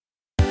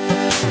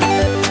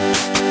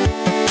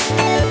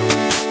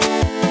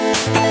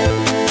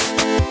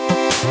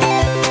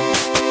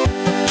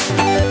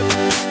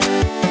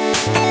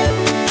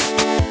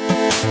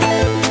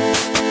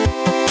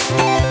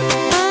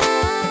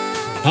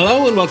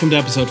and welcome to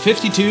episode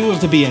 52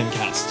 of the BM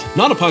Cast.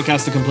 Not a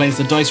podcast that complains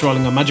that dice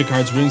rolling on magic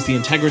cards ruins the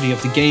integrity of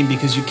the game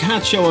because you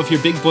can't show off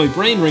your big boy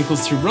brain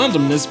wrinkles through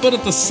randomness, but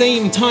at the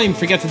same time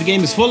forget that the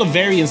game is full of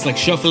variants like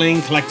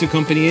shuffling, collective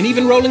company, and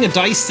even rolling a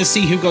dice to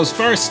see who goes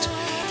first.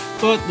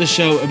 But the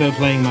show about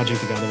playing Magic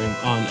the Gathering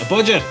on a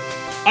budget.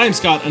 I'm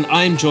Scott, and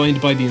I'm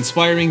joined by the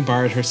inspiring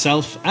bard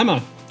herself,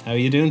 Emma. How are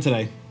you doing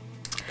today?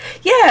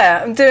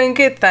 Yeah, I'm doing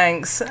good,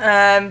 thanks.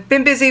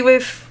 Been busy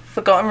with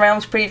Forgotten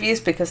Realms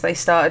previews because they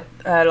started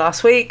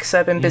last week,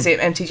 so I've been busy at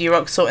MTG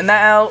Rocks sorting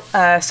that out.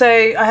 So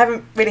I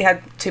haven't really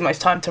had too much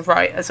time to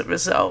write as a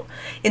result.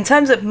 In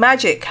terms of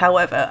Magic,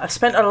 however, I've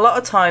spent a lot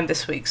of time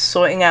this week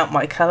sorting out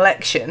my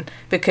collection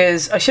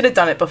because I should have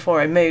done it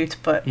before I moved,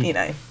 but you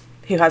know,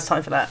 who has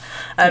time for that?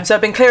 So I've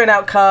been clearing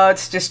out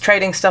cards, just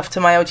trading stuff to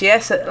my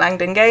LGS at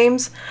Langdon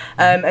Games,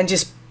 and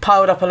just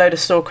piled up a load of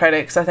store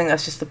credits. I think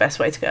that's just the best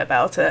way to go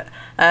about it.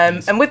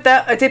 And with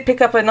that, I did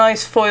pick up a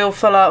nice foil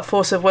full art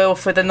Force of Will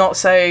for the not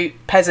so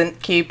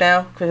peasant cube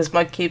now, because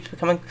my cube's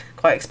becoming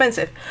quite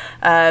expensive.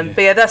 But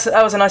yeah,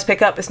 that was a nice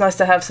pickup. It's nice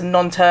to have some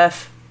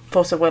non-turf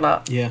Force of Will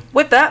art. Yeah.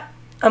 With that,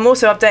 I'm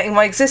also updating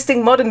my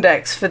existing modern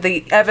decks for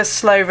the ever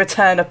slow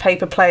return of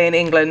paper play in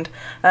England.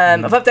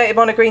 I've updated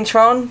Mono Green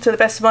Tron to the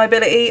best of my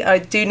ability. I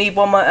do need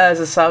one more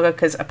Urza Saga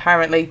because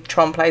apparently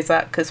Tron plays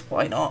that, because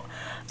why not?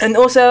 And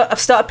also, I've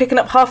started picking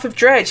up half of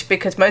Dredge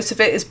because most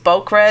of it is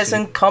bulk rares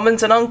and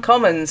commons and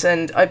uncommons.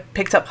 And I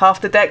picked up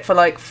half the deck for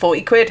like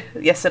 40 quid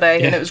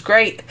yesterday, and it was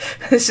great.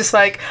 It's just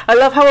like, I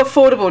love how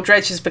affordable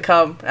Dredge has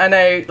become. I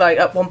know, like,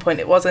 at one point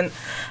it wasn't,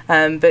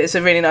 but it's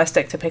a really nice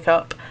deck to pick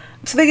up.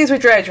 So the thing is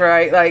with Dredge,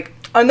 right, like,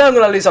 I know I'm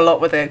going to lose a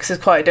lot with it because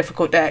it's quite a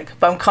difficult deck,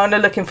 but I'm kind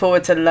of looking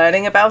forward to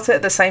learning about it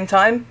at the same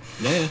time.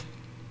 Yeah.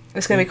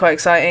 It's going to be quite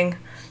exciting.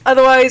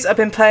 Otherwise, I've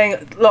been playing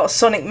a lot of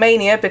Sonic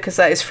Mania because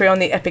that is free on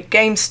the Epic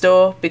Games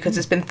Store because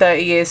it's been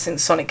 30 years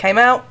since Sonic came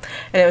out,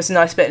 and it was a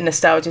nice bit of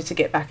nostalgia to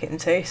get back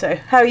into. So,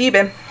 how have you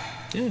been?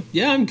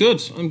 Yeah, I'm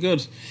good.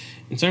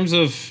 In terms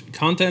of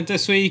content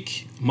this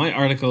week, my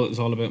article is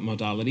all about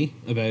modality,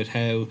 about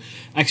how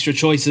extra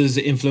choices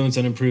influence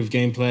and improve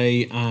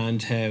gameplay,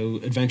 and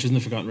how Adventures in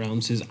the Forgotten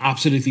Realms is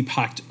absolutely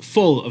packed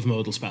full of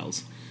modal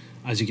spells,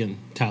 as you can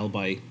tell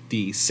by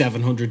the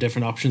 700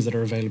 different options that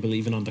are available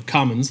even on the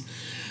commons.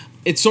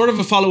 It's sort of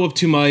a follow-up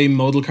to my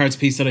modal cards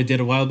piece that I did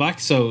a while back,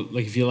 so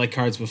like if you like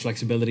cards with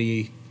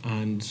flexibility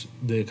and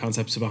the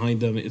concepts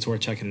behind them, it's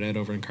worth checking it out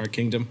over in Card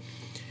Kingdom.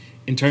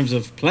 In terms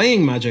of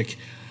playing Magic,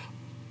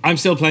 I'm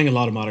still playing a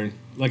lot of Modern,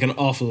 like an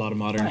awful lot of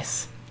Modern.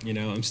 Nice. You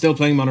know, I'm still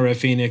playing Mono Red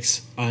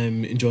Phoenix.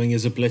 I'm enjoying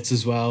Is a Blitz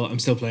as well. I'm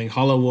still playing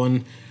Hollow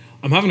One.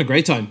 I'm having a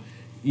great time.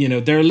 You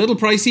know, they're a little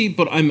pricey,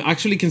 but I'm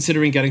actually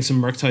considering getting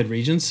some Murktide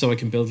Regions so I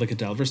can build like a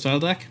Delver style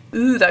deck.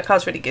 Ooh, that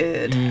card's really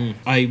good.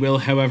 I will,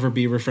 however,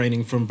 be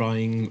refraining from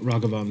buying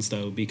Ragavans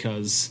though,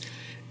 because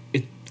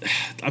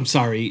I'm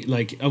sorry,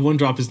 like a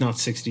 1-drop is not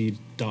 $60.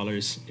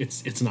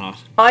 It's not.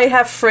 I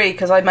have 3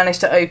 because I managed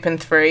to open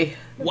 3.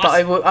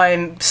 What? But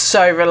I'm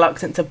so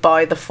reluctant to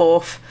buy the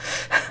 4th.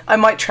 I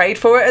might trade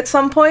for it at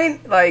some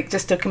point, like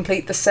just to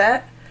complete the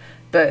set.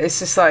 But it's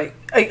just like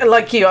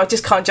you, I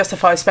just can't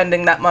justify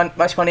spending that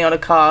much money on a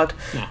card.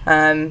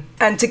 No.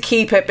 And to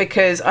keep it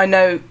because I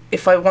know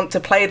if I want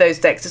to play those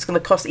decks, it's going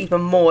to cost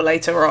even more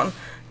later on.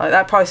 Like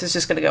that price is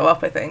just going to go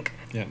up, I think.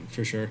 Yeah,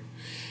 for sure.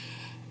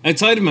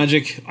 Outside of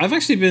Magic, I've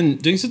actually been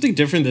doing something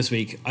different this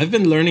week. I've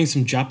been learning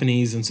some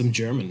Japanese and some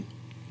German.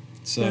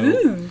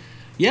 So,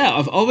 yeah,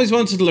 I've always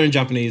wanted to learn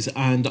Japanese,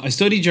 and I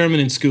studied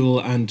German in school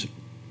and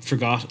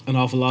forgot an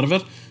awful lot of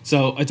it.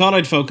 So I thought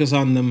I'd focus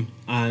on them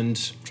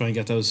and try and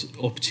get those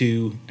up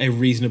to a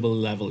reasonable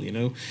level, you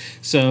know?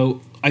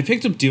 So I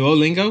picked up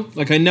Duolingo.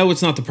 Like, I know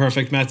it's not the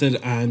perfect method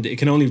and it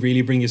can only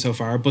really bring you so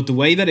far, but the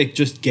way that it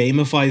just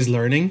gamifies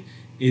learning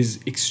is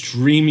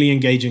extremely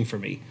engaging for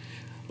me.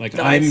 Like,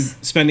 nice.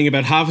 I'm spending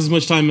about half as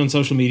much time on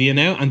social media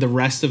now, and the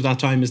rest of that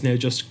time is now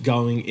just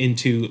going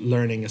into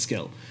learning a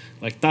skill.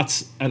 Like,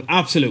 that's an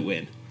absolute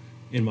win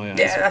in my eyes.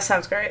 Yeah, that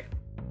sounds great.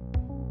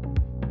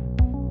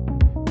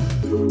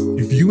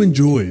 If you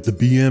enjoy the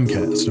BM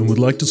Cast and would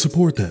like to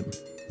support them,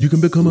 you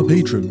can become a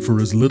patron for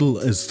as little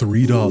as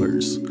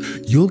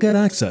 $3. You'll get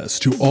access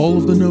to all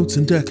of the notes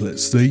and deck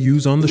lists they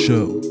use on the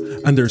show,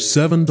 and their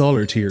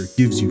 $7 tier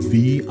gives you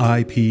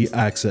VIP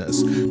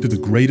access to the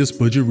greatest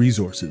budget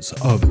resources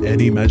of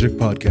any Magic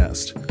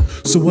podcast.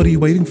 So what are you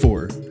waiting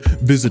for?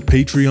 Visit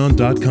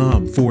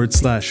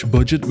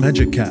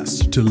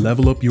patreon.com/budgetmagiccast to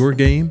level up your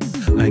game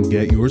and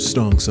get your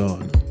stonks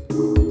on.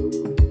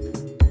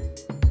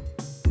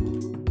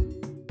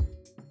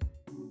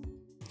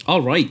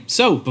 All right,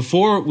 so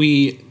before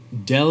we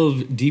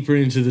delve deeper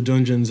into the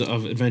dungeons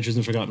of Adventures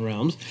in Forgotten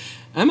Realms,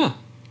 Emma,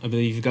 I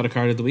believe you've got a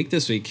card of the week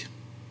this week.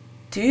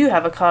 Do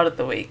have a card of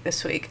the week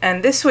this week,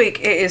 and this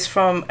week it is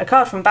from a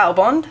card from Battle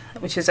Bond,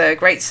 which is a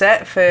great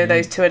set for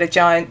those two-headed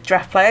giant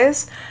draft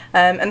players,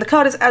 and the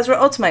card is Azra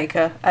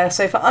Oddsmaker.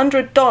 So for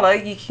under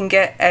 $1 you can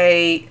get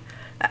a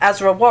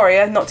Azra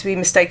Warrior, not to be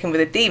mistaken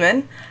with a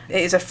demon.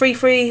 It is a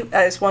free,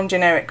 it's one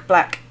generic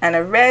black and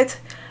a red.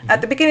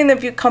 At the beginning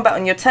of your combat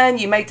on your turn,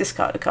 you may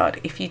discard a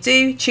card. If you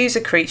do, choose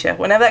a creature.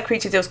 Whenever that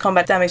creature deals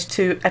combat damage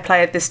to a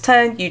player this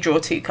turn, you draw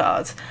 2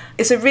 cards.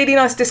 It's a really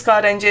nice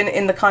discard engine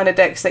in the kind of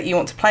decks that you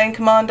want to play in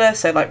Commander,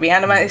 so like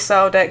reanimated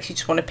style decks, you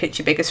just want to pitch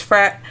your biggest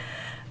threat.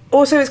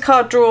 Also, it's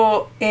card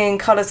draw in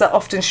colours that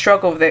often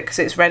struggle with it because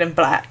it's red and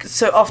black.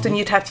 So often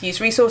you'd have to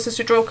use resources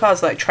to draw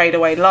cards like trade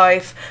away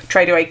life,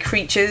 trade away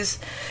creatures.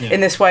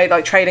 In this way,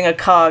 like trading a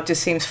card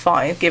just seems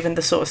fine given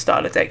the sort of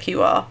style of deck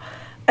you are.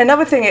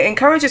 Another thing, it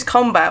encourages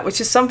combat,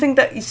 which is something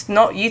that is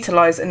not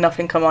utilised enough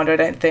in Commander, I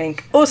don't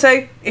think.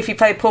 Also, if you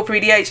play Pauper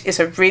EDH, it's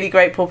a really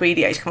great Pauper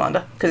EDH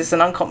Commander because it's an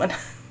uncommon.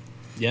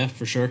 Yeah,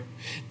 for sure.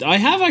 I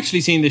have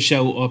actually seen this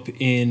show up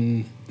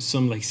in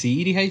some like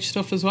CEDH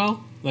stuff as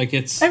well. Like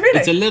it's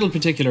it's a little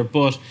particular,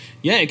 but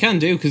yeah, it can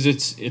do because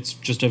it's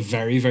just a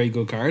very, very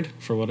good card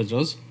for what it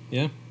does.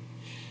 Yeah.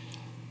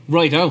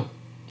 Righto.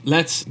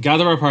 Let's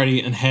gather our party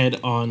and head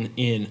on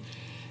in.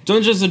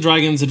 Dungeons and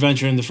Dragons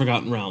Adventure in the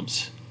Forgotten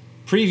Realms.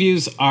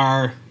 Previews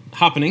are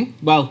happening.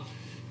 Well,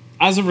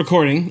 as of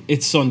recording,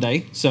 it's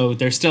Sunday, so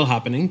they're still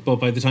happening, but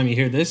by the time you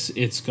hear this,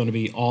 it's going to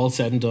be all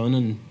said and done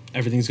and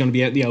everything's going to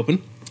be out in the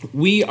open.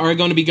 We are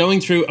going to be going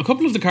through a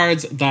couple of the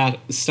cards that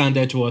stand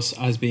out to us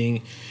as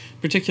being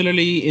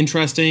particularly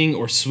interesting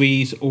or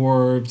sweet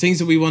or things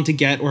that we want to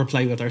get or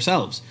play with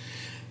ourselves.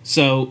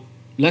 So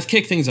let's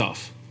kick things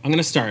off. I'm going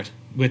to start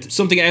with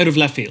something out of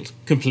left field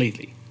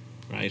completely,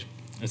 right?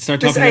 Let's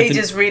start talking this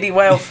ages really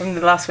well from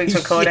the last week's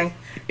recording.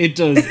 Yeah, it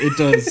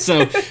does.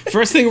 So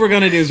first thing we're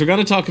going to do is we're going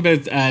to talk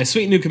about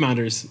sweet new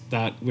commanders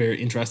that we're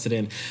interested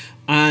in.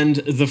 And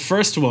the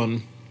first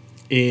one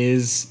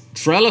is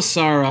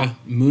Trelasara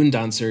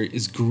Moondancer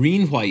is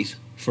green-white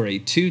for a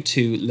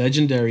 2/2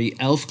 legendary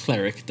elf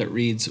cleric that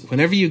reads,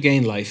 whenever you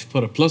gain life,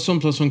 put a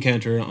 +1/+1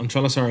 counter on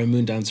Trelasara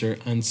Moondancer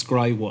and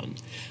scry 1.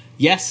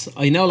 Yes,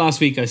 I know last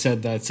week I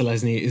said that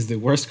Selesnya is the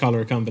worst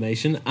color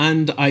combination,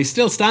 and I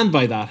still stand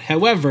by that.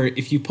 However,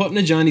 if you put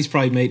Najani's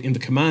Pridemate in the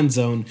command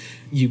zone,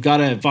 you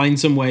gotta find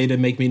some way to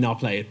make me not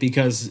play it,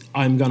 because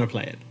I'm gonna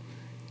play it.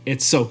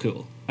 It's so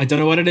cool. I don't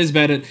know what it is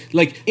about it.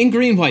 Like, in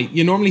green-white,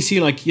 you normally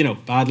see, like, you know,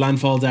 bad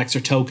landfall decks or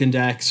token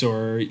decks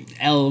or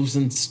elves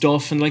and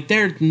stuff, and, like,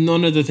 they're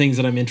none of the things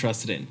that I'm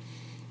interested in.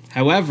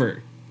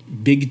 However,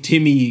 Big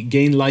Timmy,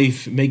 gain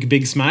life, make a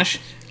big smash,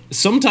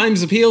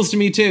 sometimes appeals to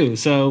me too,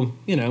 so,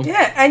 you know.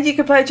 Yeah, and you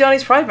can play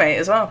Johnny's Pridemate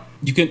as well.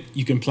 You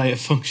can play a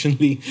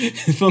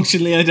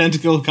functionally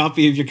identical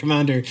copy of your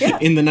commander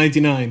in the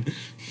 99.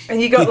 And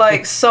you got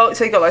like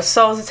Soul's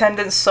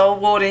Attendant, Soul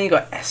Warden, you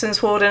got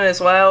Essence Warden as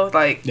well.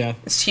 Like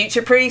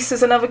Future Priest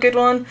is another good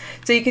one.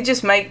 So you can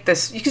just make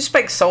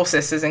make Soul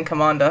Sisters in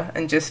Commander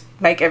and just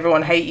make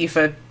everyone hate you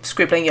for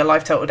scribbling your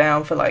life total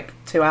down for like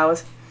 2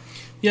 hours.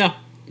 Yeah,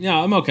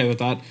 I'm okay with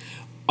that.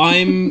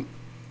 I'm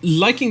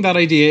liking that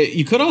idea.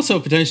 You could also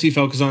potentially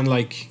focus on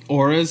like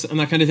auras and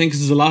that kind of thing, because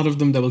there's a lot of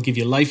them that will give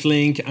you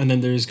lifelink, and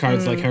then there's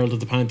cards like Herald of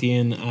the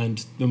Pantheon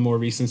and the more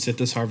recent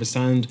Sithis Harvest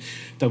Stand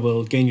that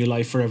will gain you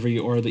life for every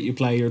aura that you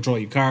play or draw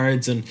you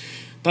cards, and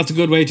that's a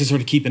good way to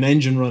sort of keep an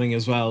engine running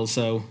as well.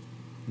 So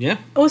yeah.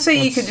 Also,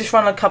 you could just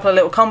run a couple of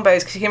little combos,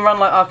 because you can run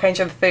like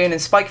Archangel Thune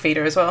and Spike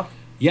Feeder as well.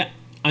 Yeah,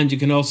 and you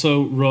can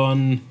also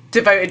run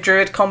Devoted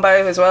Druid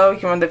combo as well. You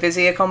can run the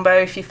Vizier combo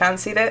if you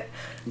fancied it.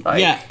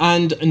 Yeah,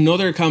 and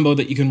another combo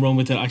that you can run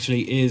with it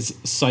actually is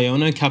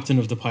Siona, Captain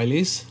of the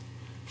Pyles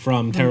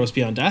from Theros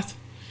Beyond Death,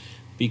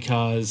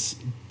 because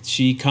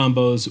she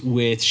combos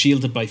with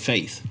Shielded by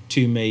Faith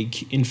to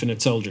make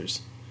Infinite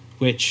Soldiers,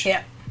 which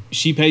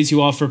she pays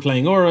you off for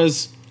playing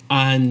auras,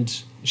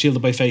 and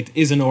Shielded by Faith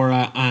is an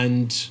aura,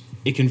 and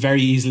it can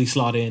very easily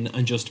slot in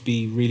and just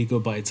be really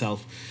good by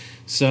itself.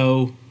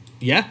 So,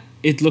 yeah,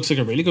 it looks like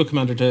a really good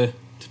commander to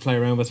play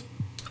around with.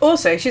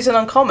 Also, she's an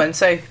uncommon,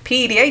 so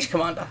PEDH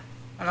commander.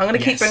 And I'm going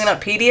to keep bringing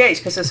up PDH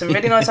because there's some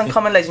really nice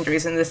uncommon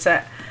legendaries in this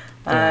set.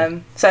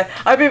 So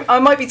I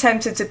might be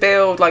tempted to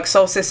build like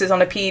Soul Sisters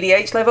on a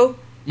PEDH level,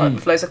 like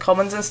with loads of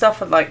commons and stuff,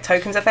 with like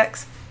tokens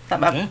effects.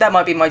 That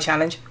might be my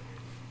challenge.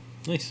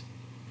 Nice.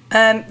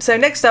 So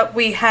next up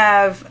we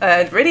have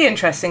a really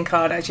interesting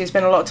card. Actually, there's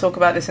been a lot of talk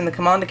about this in the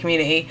Commander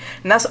community,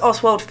 and that's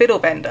Oswald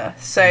Fiddlebender.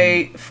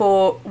 So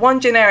for 1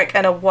 generic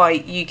and a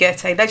white, you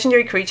get a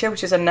legendary creature,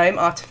 which is a Gnome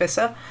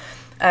Artificer.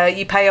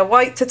 You pay a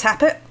white to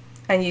tap it,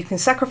 and you can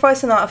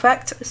sacrifice an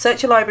artifact,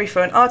 search your library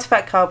for an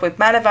artifact card with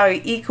mana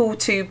value equal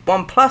to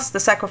 1+ the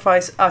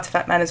sacrifice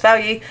artifact mana's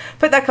value,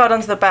 put that card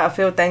onto the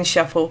battlefield, then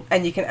shuffle,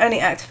 and you can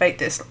only activate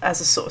this as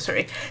a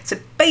sorcery. So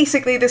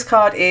basically this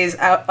card is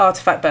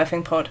Artifact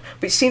Birthing Pod,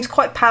 which seems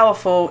quite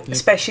powerful,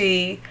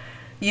 especially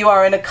you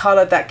are in a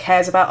colour that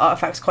cares about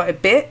artifacts quite a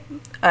bit,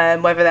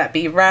 whether that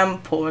be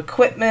ramp or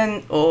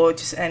equipment or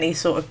just any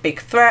sort of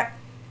big threat.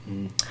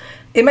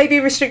 It may be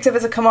restrictive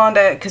as a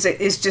commander because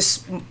it is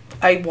just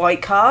a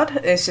white card.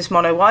 It's just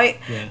mono white,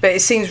 but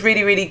it seems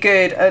really, really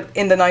good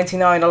in the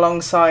 99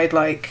 alongside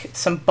like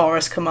some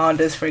Boris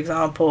commanders, for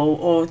example,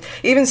 or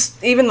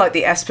even like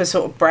the Esper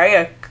sort of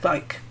Breya,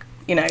 like,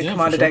 you know,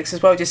 commander decks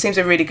as well. Just seems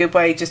a really good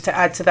way just to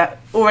add to that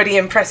already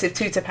impressive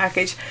tutor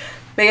package.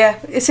 But yeah,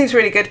 it seems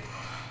really good.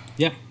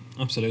 Yeah,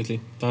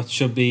 absolutely. That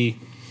should be...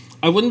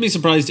 I wouldn't be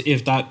surprised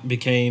if that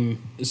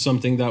became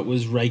something that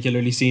was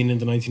regularly seen in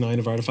the 99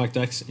 of Artifact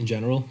decks in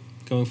general,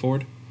 going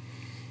forward.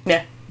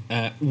 Yeah.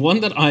 One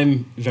that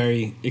I'm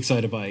very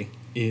excited by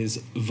is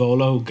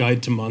Volo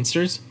Guide to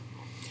Monsters.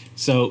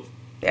 So...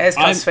 Yeah, it's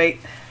kind of sweet.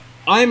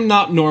 I'm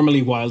not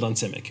normally wild on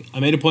Simic. I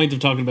made a point of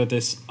talking about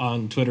this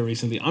on Twitter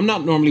recently. I'm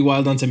not normally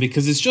wild on Simic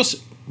because it's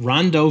just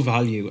rando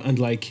value. And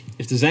like,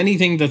 if there's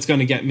anything that's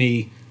going to get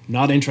me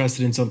not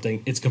interested in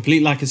something, it's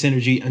complete lack of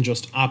synergy and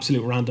just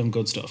absolute random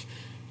good stuff.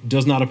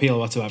 Does not appeal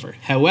whatsoever.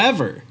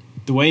 However,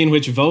 the way in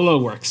which Volo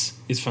works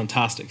is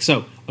fantastic. So,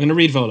 I'm going to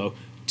read Volo.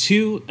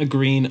 2, a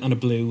green and a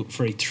blue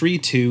for a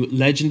 3/2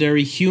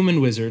 legendary human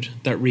wizard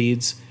that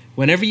reads...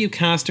 Whenever you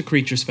cast a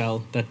creature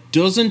spell that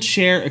doesn't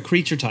share a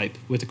creature type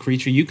with a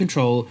creature you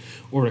control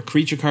or a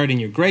creature card in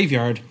your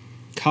graveyard,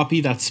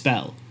 copy that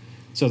spell.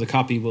 So the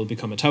copy will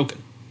become a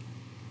token.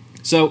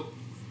 So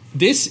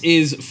this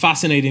is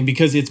fascinating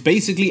because it's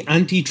basically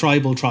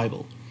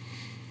anti-tribal.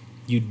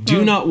 You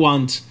do not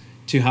want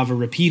to have a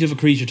repeat of a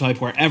creature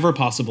type wherever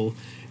possible,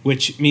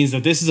 which means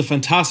that this is a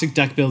fantastic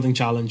deck building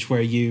challenge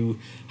where you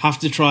have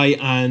to try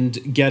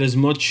and get as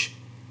much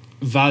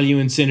value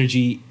and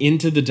synergy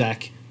into the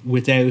deck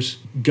without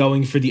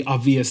going for the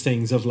obvious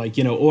things of like,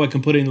 you know, oh, I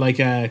can put in like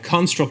a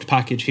construct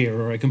package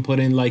here, or I can put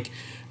in like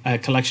a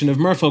collection of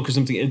merfolk or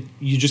something.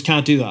 You just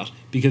can't do that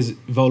because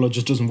Volo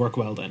just doesn't work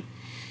well then.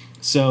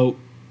 So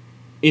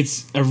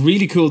it's a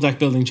really cool deck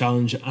building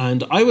challenge,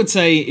 and I would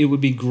say it would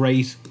be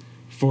great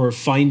for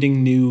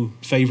finding new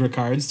favorite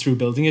cards through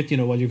building it, you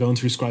know, while you're going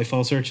through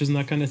Scryfall searches and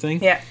that kind of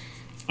thing. Yeah.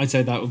 I'd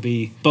say that would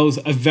be both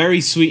a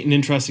very sweet and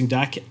interesting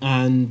deck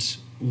and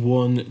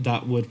one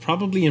that would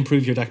probably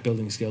improve your deck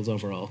building skills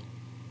overall.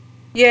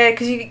 Yeah,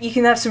 because you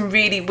can have some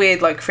really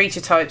weird like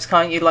creature types,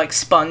 can't you? Like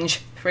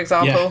Sponge, for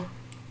example.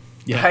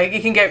 Yeah. Like you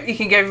can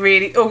go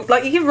really... Oh,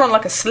 like you can run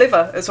like a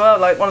Sliver as well,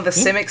 like one of the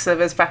Simic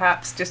Slivers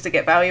perhaps, just to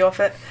get value off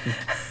it.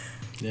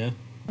 Yeah.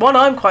 One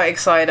I'm quite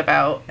excited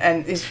about,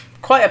 and is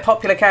quite a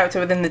popular character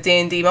within the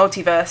D&D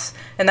multiverse,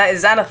 and that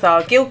is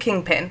Xanathar, Guild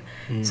Kingpin.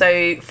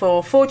 So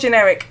for 4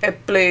 generic, a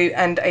blue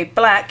and a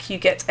black, you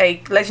get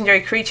a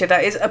legendary creature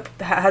that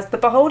has the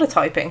Beholder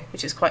typing,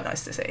 which is quite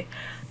nice to see.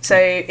 So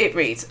it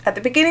reads, at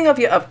the beginning of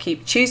your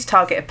upkeep, choose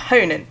target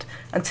opponent.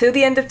 Until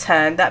the end of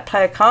turn, that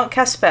player can't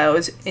cast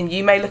spells, and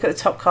you may look at the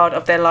top card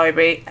of their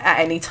library at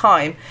any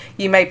time.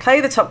 You may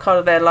play the top card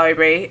of their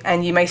library,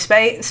 and you may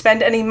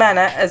spend any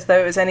mana as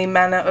though it was any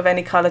mana of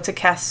any colour to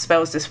cast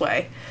spells this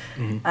way.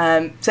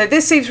 So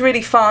this seems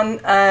really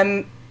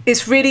fun.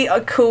 It's really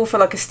cool for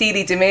like a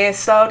Steely Demir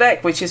style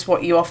deck, which is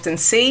what you often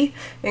see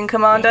in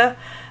Commander.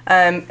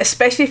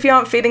 Especially if you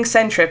aren't feeling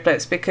Send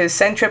Triplets, because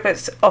Send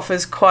Triplets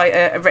offers quite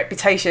a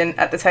reputation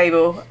at the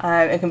table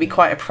and can be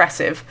quite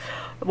oppressive.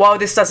 While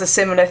this does a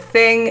similar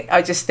thing,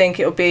 I just think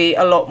it'll be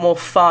a lot more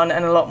fun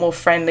and a lot more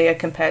friendlier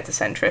compared to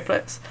Send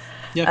Triplets.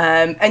 Yep.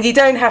 And you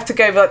don't have to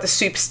go like the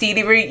super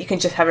steely route. You can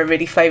just have a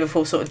really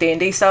flavourful sort of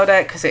D&D style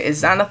deck because it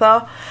is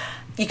Xanathar.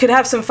 You could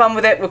have some fun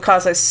with it with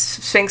cards like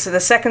Sphinx of the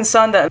Second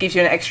Sun that gives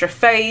you an extra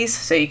phase,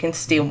 so you can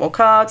steal more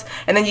cards.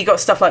 And then you got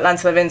stuff like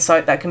Lantern of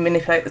Insight that can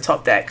manipulate the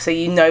top deck, so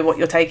you know what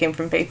you're taking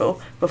from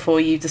people before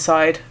you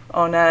decide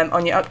on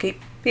your upkeep.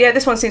 But yeah,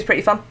 this one seems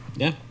pretty fun.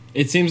 Yeah,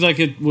 it seems like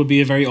it would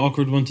be a very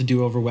awkward one to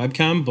do over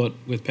webcam, but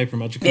with Paper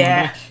Magic coming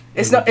back,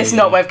 it's not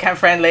webcam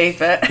friendly,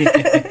 but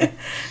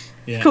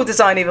cool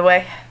design either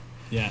way.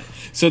 Yeah,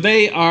 so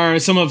they are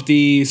some of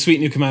the sweet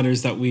new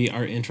commanders that we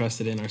are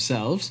interested in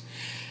ourselves.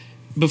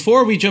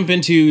 Before we jump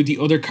into the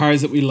other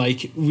cards that we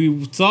like,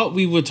 we thought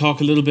we would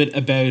talk a little bit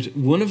about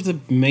one of the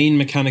main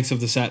mechanics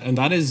of the set, and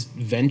that is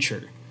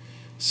Venture.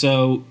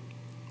 So,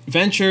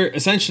 Venture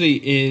essentially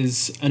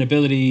is an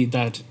ability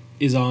that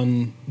is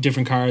on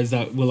different cards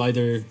that will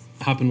either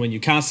happen when you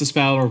cast a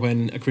spell, or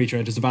when a creature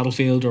enters the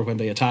battlefield, or when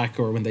they attack,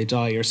 or when they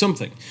die, or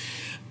something.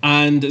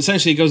 And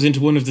essentially it goes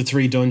into one of the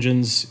 3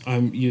 dungeons.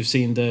 You've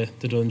seen the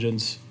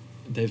dungeons.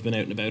 They've been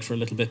out and about for a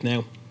little bit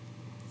now.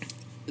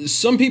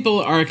 Some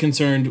people are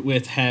concerned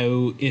with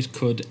how it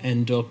could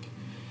end up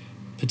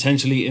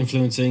potentially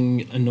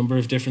influencing a number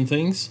of different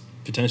things,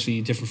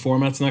 potentially different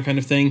formats and that kind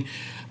of thing.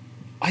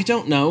 I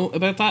don't know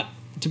about that,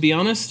 to be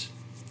honest.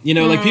 You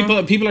know, like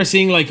people are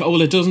seeing like, oh, well,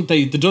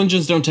 the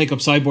dungeons don't take up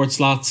sideboard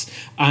slots,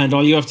 and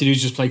all you have to do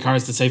is just play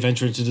cards that say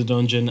venture into the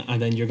dungeon,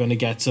 and then you're going to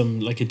get some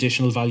like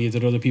additional value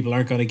that other people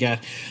aren't going to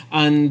get.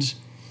 And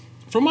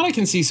from what I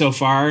can see so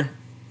far,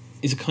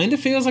 it kind of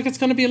feels like it's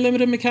going to be a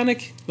limited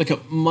mechanic. Like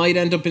it might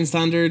end up in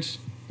standard,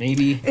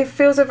 maybe. It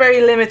feels a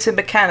very limited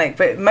mechanic,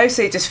 but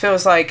mostly it just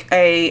feels like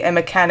a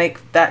mechanic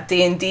that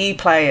D&D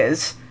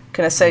players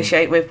can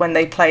associate with when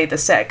they play the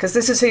set. Because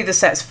this is who the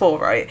set's for,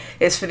 right?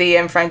 It's for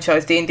the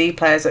franchise D&D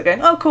players that are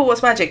going, oh, cool,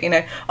 what's magic? You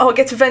know, oh, I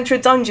get to venture a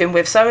dungeon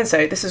with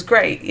so-and-so. This is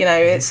great. You know,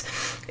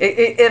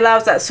 it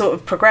allows that sort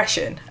of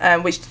progression,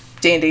 which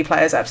D&D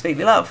players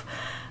absolutely love.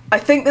 I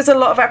think there's a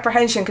lot of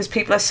apprehension because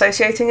people are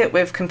associating it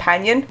with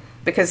Companion,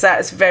 because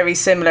that's very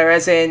similar,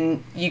 as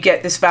in you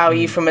get this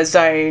value from a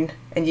zone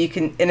and you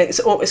can, and it's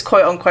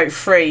quote unquote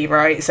free,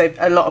 right? So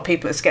a lot of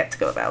people are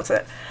skeptical about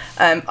it.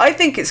 I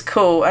think it's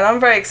cool, and I'm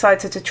very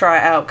excited to try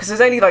it out because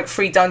there's only like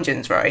 3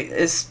 dungeons, right?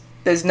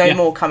 There's no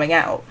more coming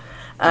out.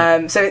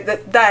 So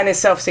that in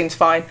itself seems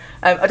fine.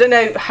 I don't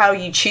know how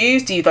you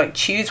choose. Do you like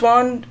choose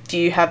one? Do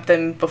you have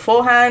them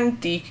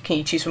beforehand? Can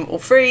you choose from all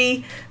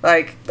 3?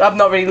 Like, I've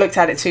not really looked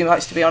at it too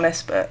much, to be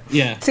honest, but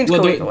it seems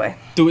cool either way.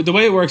 The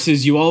way it works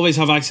is you always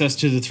have access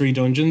to the 3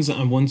 dungeons,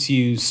 and once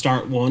you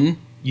start one,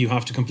 you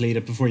have to complete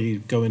it before you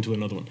go into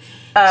another one.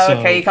 Oh,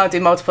 okay. You can't do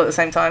multiple at the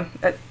same time.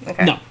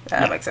 Okay. No,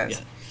 that makes sense.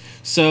 Yeah.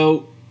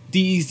 So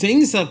the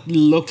things that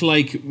look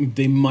like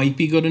they might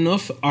be good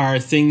enough are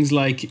things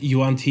like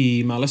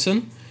Yuan-Ti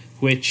Malison,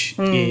 which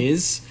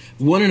is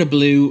 1 in a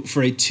blue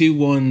for a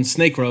 2/1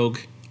 Snake Rogue,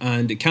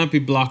 and it can't be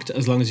blocked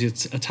as long as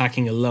it's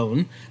attacking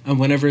alone. And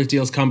whenever it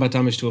deals combat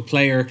damage to a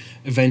player,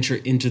 a venture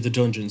into the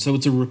dungeon. So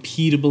it's a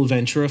repeatable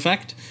venture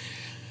effect.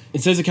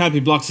 It says it can't be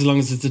blocked as long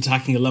as it's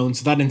attacking alone,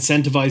 so that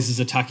incentivizes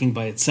attacking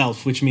by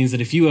itself, which means that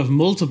if you have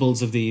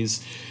multiples of these,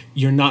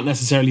 you're not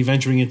necessarily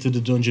venturing into the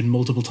dungeon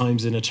multiple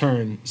times in a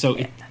turn. So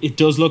it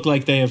does look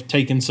like they have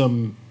taken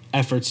some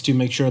efforts to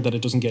make sure that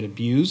it doesn't get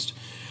abused.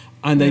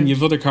 And then you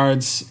have other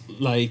cards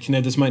like,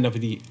 now this might not be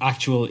the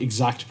actual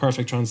exact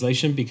perfect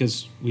translation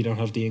because we don't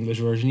have the English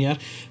version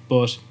yet,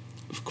 but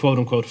quote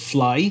unquote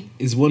fly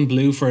is 1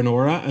 blue for an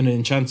aura and an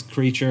enchanted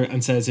creature,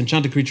 and says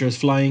enchanted creature is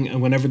flying,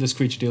 and whenever this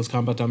creature deals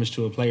combat damage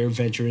to a player,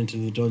 venture into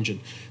the dungeon.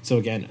 So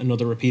again,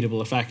 another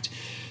repeatable effect.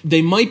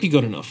 They might be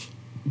good enough,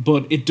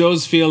 but it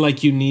does feel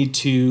like you need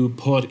to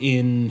put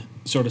in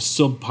sort of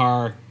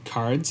subpar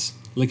cards.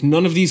 Like,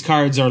 none of these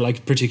cards are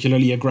like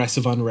particularly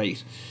aggressive on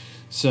rate.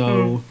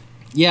 So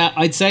yeah,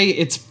 I'd say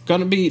it's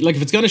gonna be like,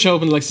 if it's gonna show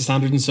up in like the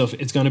standard and stuff,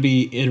 it's gonna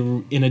be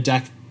in a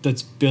deck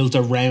that's built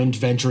around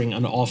venturing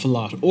an awful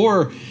lot.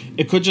 Or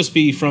it could just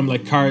be from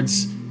like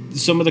cards.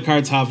 Some of the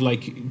cards have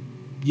like,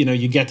 you know,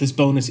 you get this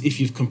bonus if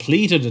you've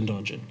completed a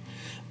dungeon,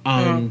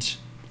 and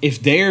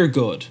if they're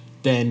good,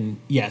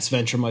 then yes,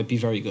 venture might be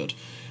very good.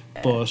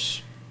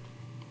 But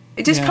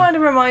it just kind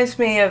of reminds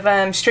me of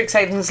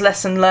Strixhaven's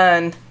lesson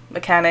learned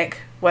mechanic,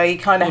 where you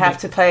kind of have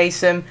to play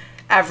some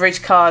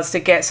average cards to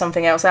get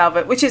something else out of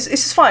it, which is,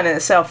 it's just fine in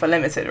itself for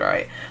limited,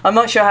 right? I'm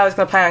not sure how it's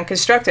going to play on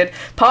constructed.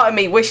 Part of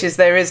me wishes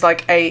there is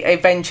like a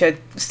venture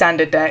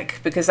standard deck,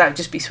 because that would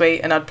just be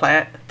sweet and I'd play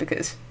it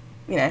because,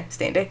 you know, it's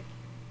D&D.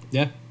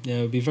 Yeah,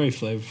 it would be very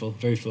flavourful,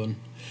 very fun.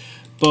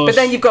 But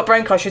then you've got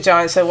Braincrusher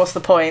Giant, so what's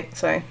the point?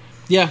 So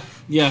yeah,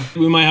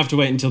 we might have to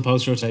wait until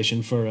post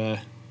rotation for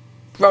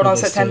Roll on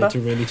September to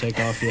really take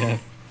off.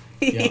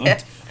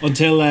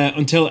 Until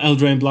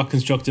Eldraine Block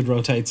Constructed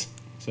rotates.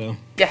 So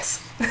yes.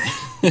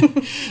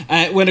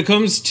 When it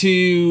comes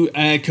to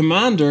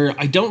Commander,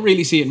 I don't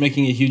really see it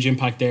making a huge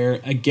impact there.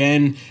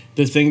 Again,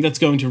 the thing that's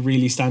going to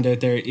really stand out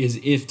there is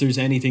if there's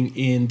anything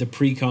in the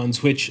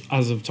precons, which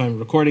as of time of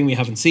recording we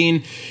haven't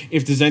seen.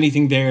 If there's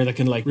anything there that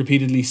can like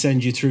repeatedly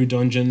send you through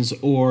dungeons,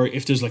 or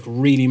if there's like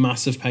really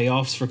massive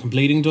payoffs for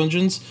completing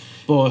dungeons.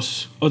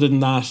 But other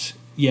than that,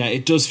 yeah,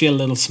 it does feel a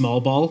little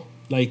small ball.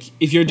 Like,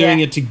 if you're doing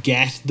it to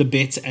get the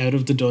bits out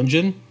of the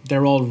dungeon,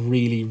 they're all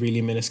really,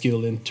 really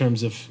minuscule in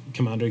terms of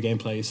Commander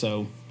gameplay.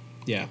 So,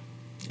 yeah,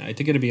 I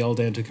think it'd be all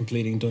down to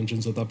completing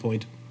dungeons at that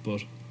point.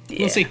 But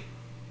we'll see.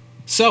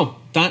 So,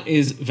 that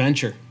is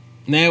Venture.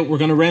 Now, we're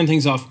going to round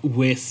things off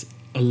with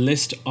a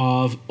list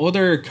of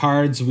other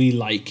cards we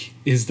like,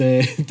 is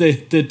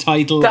the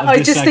title of this section.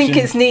 I just think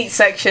it's neat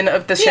section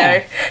of the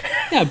show.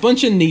 Yeah, a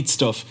bunch of neat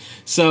stuff.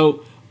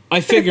 So I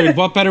figured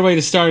what better way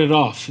to start it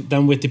off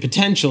than with the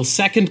potential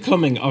second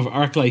coming of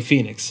Arclight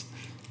Phoenix.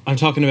 I'm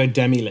talking about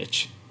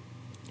Demi-Lich.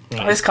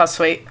 Right. Oh, this card's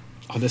sweet.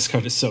 Oh, this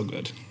card is so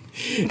good.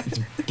 It's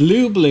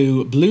blue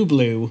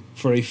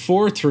for a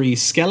 4/3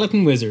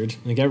 skeleton wizard.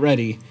 And get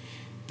ready,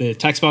 the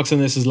text box on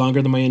this is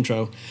longer than my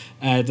intro.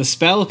 The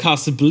spell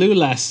costs a blue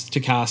less to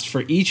cast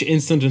for each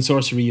instant and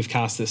sorcery you've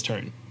cast this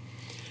turn.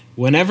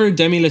 Whenever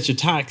Demi-Lich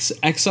attacks,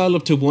 exile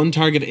up to 1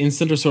 target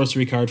instant or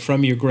sorcery card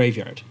from your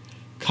graveyard.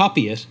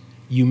 Copy it.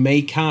 You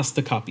may cast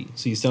the copy,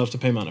 so you still have to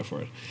pay mana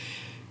for it.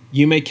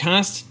 You may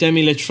cast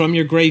Demi-Lich from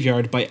your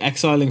graveyard by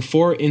exiling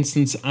 4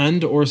 instants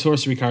and or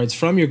sorcery cards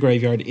from your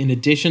graveyard in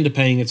addition to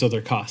paying its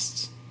other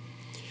costs.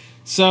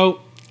 So,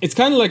 it's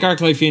kind of like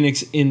Arclight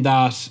Phoenix in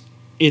that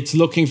it's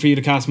looking for you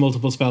to cast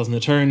multiple spells in a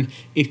turn.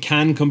 It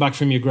can come back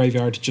from your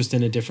graveyard just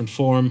in a different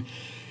form.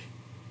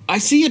 I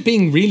see it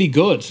being really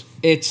good.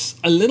 It's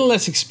a little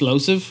less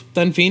explosive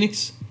than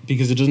Phoenix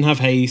because it doesn't have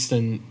haste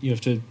and you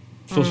have to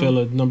fulfill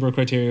a number of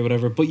criteria or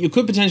whatever, but you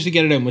could potentially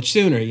get it out much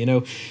sooner, you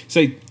know.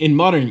 So in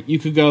Modern, you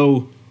could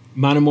go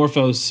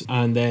Manamorphose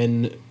and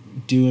then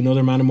do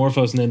another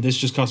Manamorphose, and then this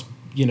just costs,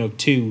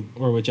 2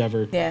 or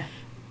whichever. Yeah.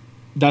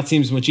 That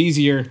seems much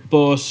easier,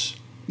 but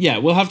yeah,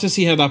 we'll have to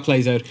see how that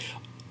plays out.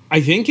 I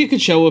think it could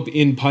show up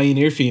in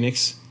Pioneer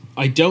Phoenix.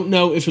 I don't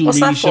know if it'll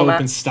really show up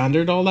in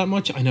Standard all that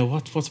much. I know,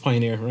 what's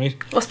Pioneer, right?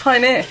 What's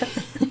Pioneer?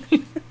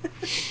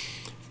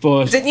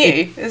 But is it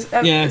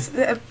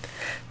new?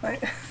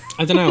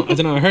 I don't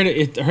know. I heard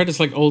it's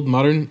like old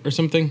Modern or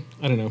something.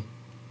 I don't know.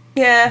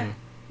 Yeah.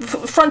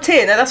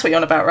 Frontier. No, that's what you're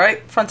on about,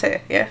 right?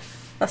 Frontier. Yeah.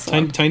 That's the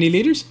one. Tiny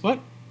leaders? What?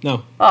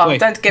 No. Oh, Wait.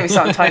 don't give me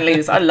starting tiny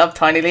leaders. I love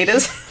tiny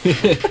leaders.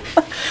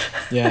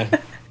 Yeah.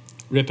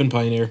 Rip and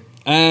Pioneer.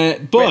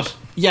 But,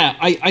 yeah,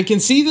 I can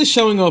see this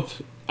showing up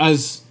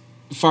as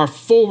far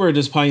forward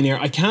as Pioneer.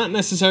 I can't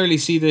necessarily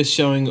see this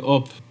showing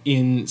up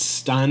in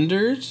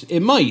Standard.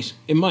 It might.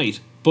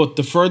 But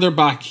the further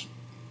back,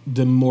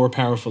 the more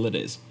powerful it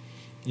is.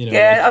 You know,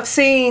 yeah, I've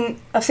seen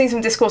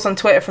some discourse on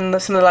Twitter from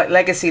some of the like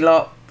Legacy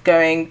lot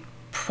going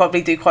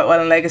probably do quite well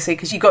in Legacy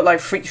because you got like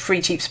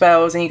free cheap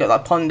spells and you got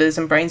like ponders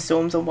and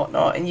brainstorms and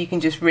whatnot, and you can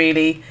just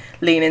really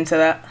lean into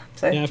that.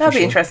 So yeah, that'd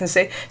be interesting to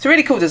see. It's a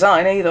really cool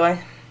design either way.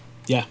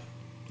 Yeah,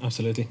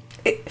 absolutely.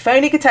 If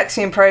only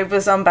Gataxian Probe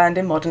was unbanned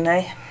in Modern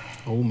Day.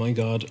 Oh my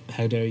god,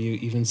 how dare you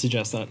even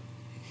suggest that?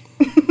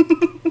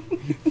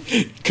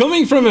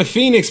 Coming from a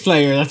Phoenix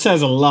player, that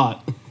says a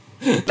lot.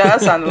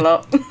 That sounds a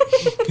lot.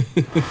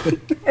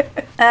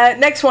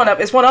 Next one up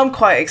is one I'm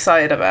quite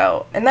excited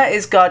about, and that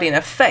is Guardian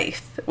of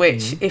Faith,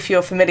 which, if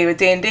you're familiar with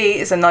D&D,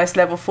 is a nice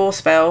level 4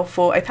 spell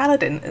for a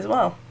paladin as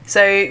well.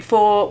 So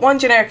for 1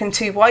 generic and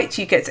 2 white,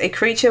 you get a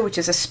creature which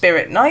is a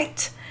spirit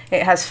knight.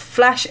 It has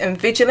flash and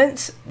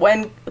vigilance.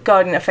 When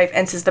Guardian of Faith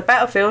enters the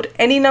battlefield,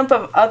 any number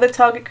of other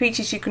target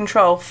creatures you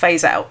control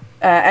phase out.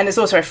 And it's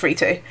also a free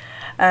 2.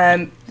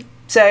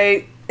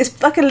 So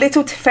it's like a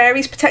little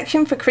fairies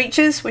protection for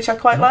creatures, which I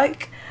quite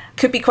like.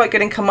 Could be quite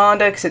good in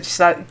Commander because it just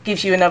like,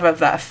 gives you another of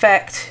that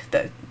effect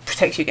that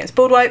protects you against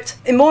board wiped.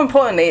 And more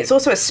importantly, it's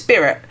also a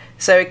spirit.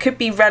 So it could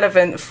be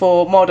relevant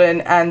for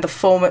Modern and the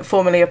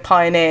formerly a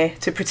Pioneer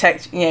to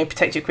protect your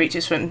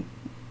creatures from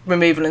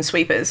removal and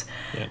sweepers.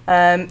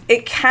 Yeah.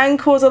 It can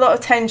cause a lot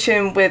of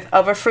tension with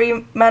other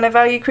 3 mana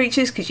value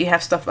creatures because you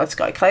have stuff like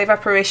Skyclave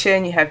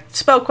Apparition, you have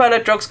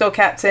Spellqueller, Drogskull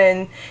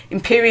Captain,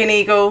 Empyrean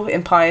Eagle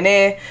in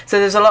Pioneer. So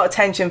there's a lot of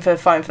tension for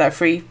fighting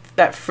for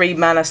that free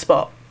mana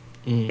spot.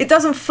 It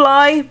doesn't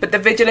fly, but the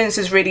vigilance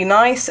is really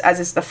nice, as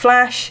is the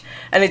flash,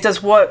 and it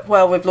does work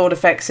well with Lord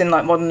effects in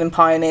like Modern and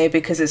Pioneer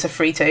because it's a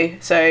free 2,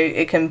 so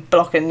it can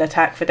block and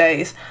attack for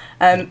days.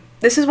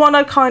 This is one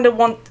I kind of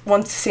want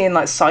to see in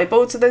like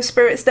sideboards of those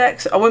spirits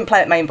decks. I wouldn't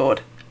play it main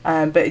board,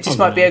 but it just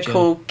might be a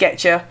cool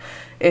getcha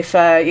if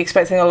you're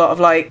expecting a lot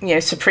of like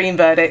Supreme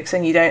Verdicts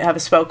and you don't have a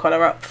spell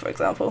collar up, for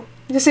example.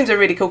 It just seems a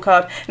really cool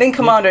card. And in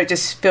Commander, it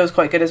just feels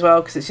quite good as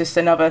well because it's just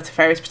another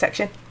Teferi's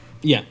protection.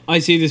 Yeah, I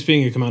see this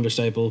being a Commander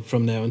staple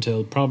from now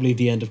until probably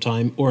the end of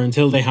time, or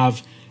until they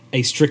have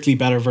a strictly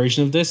better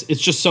version of this. It's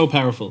just so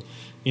powerful.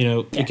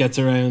 It gets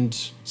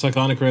around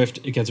Cyclonic Rift,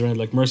 it gets around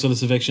like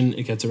Merciless Eviction,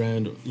 it gets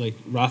around like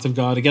Wrath of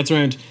God, it gets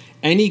around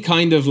any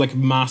kind of like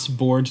mass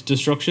board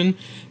destruction.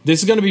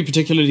 This is going to be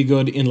particularly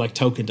good in like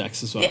token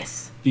decks as well.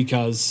 Yes.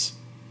 Because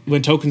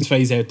when tokens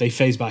phase out, they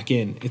phase back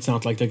in. It's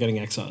not like they're getting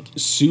exiled.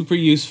 Super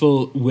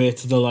useful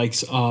with the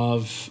likes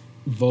of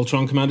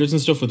Voltron commanders and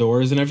stuff with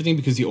auras and everything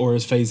because the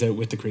auras phase out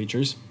with the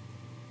creatures.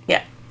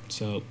 Yeah.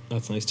 So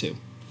that's nice too.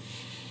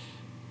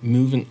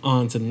 Moving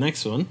on to the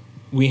next one,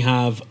 we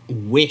have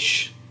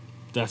Wish.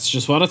 That's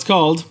just what it's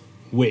called,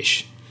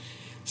 Wish.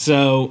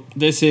 So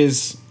this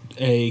is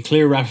a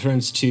clear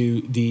reference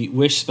to the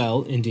Wish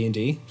spell in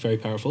D&D, very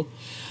powerful.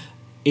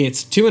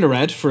 It's 2 and a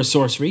red for a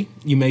sorcery.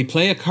 You may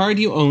play a card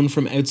you own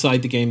from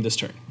outside the game this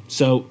turn.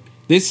 So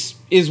this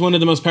is one of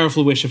the most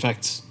powerful Wish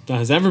effects that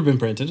has ever been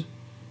printed.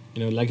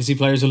 Legacy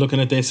players are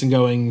looking at this and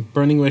going,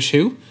 Burning Wish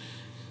who?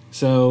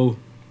 So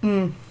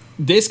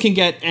this can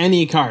get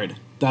any card.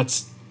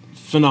 That's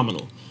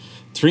phenomenal.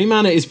 3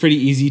 mana is pretty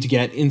easy to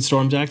get in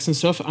Storm decks and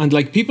stuff. And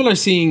like people are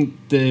seeing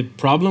the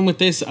problem with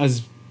this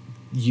as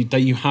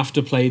that you have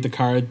to play the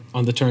card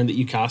on the turn that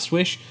you cast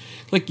Wish.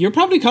 Like you're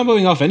probably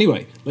comboing off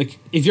anyway. Like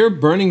if you're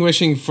Burning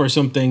Wishing for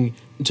something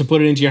to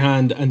put it into your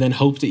hand and then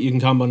hope that you can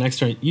combo next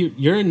turn,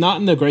 you're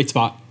not in a great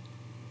spot.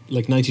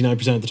 Like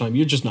 99% of the time,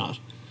 you're just not.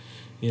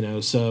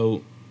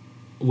 So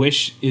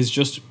Wish is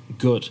just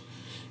good.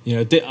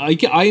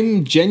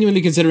 I'm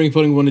genuinely considering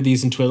putting one of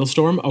these in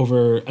Twiddlestorm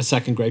over a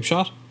second Grape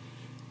Shot.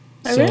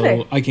 Oh,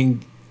 really? I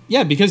can,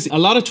 because a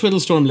lot of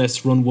Twiddlestorm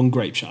lists run 1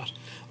 Grape Shot.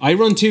 I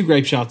run 2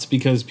 Grape Shots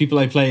because people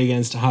I play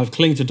against have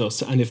Cling to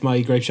Dust, and if my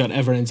Grape Shot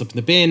ever ends up in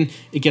the bin,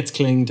 it gets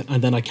clinged,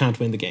 and then I can't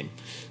win the game.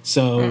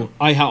 So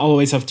I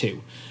always have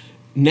 2.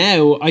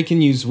 Now I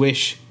can use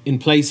Wish in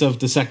place of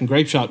the second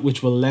Grape Shot,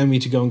 which will allow me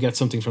to go and get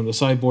something from the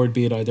sideboard,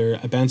 be it either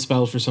a bounce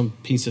spell for some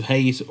piece of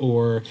hate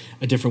or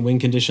a different win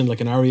condition like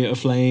an Aria of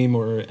Flame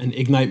or an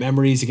Ignite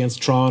Memories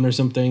against Tron or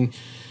something.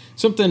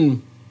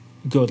 Something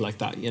good like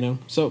that,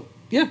 So,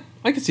 yeah,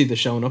 I could see this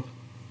showing up.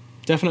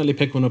 Definitely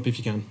pick one up if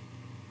you can.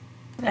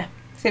 Yeah,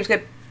 seems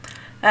good.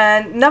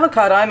 And another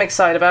card I'm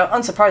excited about,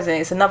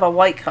 unsurprisingly, it's another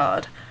white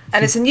card.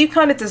 And it's a new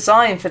kind of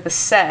design for the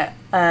set.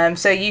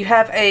 So you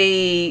have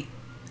a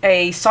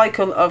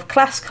cycle of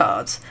class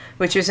cards,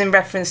 which is in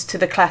reference to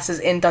the classes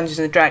in Dungeons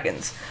and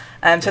Dragons.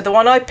 So the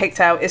one I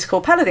picked out is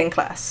called Paladin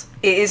class.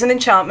 It is an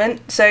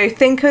enchantment, so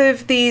think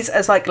of these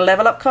as like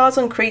level up cards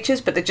on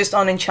creatures, but they're just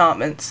on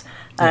enchantments.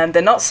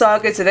 They're not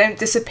sagas, they don't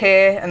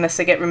disappear unless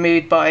they get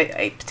removed by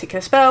a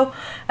particular spell,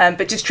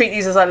 but just treat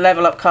these as like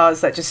level up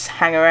cards that just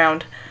hang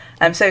around.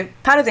 So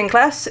Paladin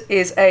class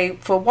is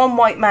for 1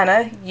 white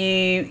mana,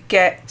 you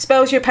get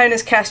spells your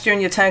opponents cast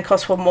during your turn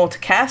cost 1 more to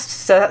cast.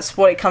 So that's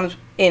what it comes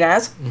in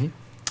as. Mm-hmm.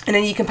 And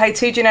then you can pay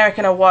 2 generic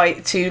and a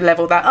white to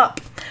level that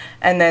up.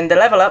 And then the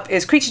level up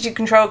is creatures you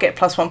control get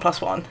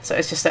 +1/+1. So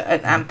it's just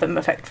an Anthem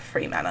effect for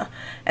 3 mana.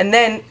 And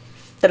then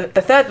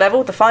the third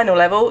level, the final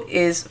level,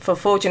 is for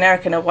 4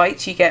 generic and a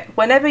white. You get,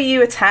 whenever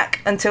you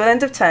attack until the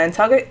end of turn,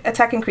 target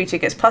attacking creature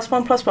gets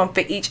 +1/+1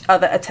 for each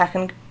other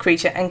attacking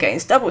creature and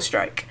gains double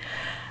strike.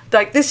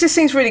 Like, this just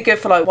seems really good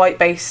for like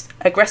white-based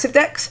aggressive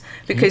decks,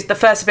 because the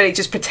first ability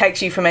just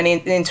protects you from any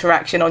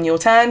interaction on your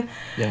turn.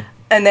 Yeah.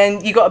 And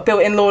then you got a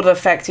built-in Lord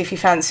effect if you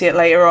fancy it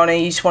later on and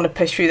you just want to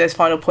push through those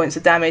final points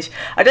of damage.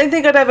 I don't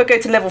think I'd ever go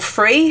to level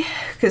 3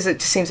 because it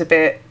just seems a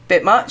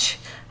bit much.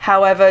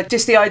 However,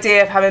 just the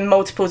idea of having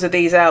multiples of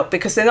these out,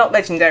 because they're not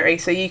legendary,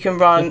 so you can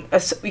run,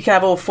 you can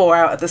have all 4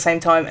 out at the same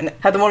time and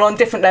have them all on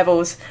different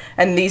levels,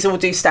 and these all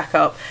do stack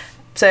up.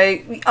 So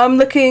I'm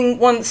looking,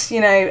 once,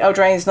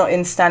 Eldraine's not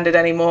in standard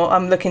anymore,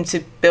 I'm looking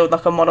to build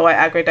like a mono white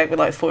aggro deck with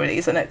like 4 of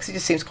these in it, because it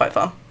just seems quite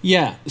fun.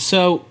 Yeah,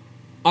 so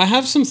I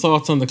have some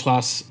thoughts on the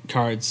class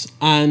cards,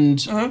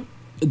 and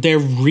they're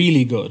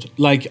really good.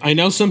 Like, I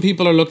know some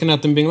people are looking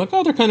at them being like,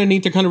 oh, they're kind of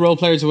neat, they're kind of role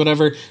players or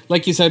whatever.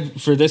 Like you said,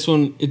 for this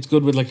one, it's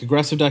good with like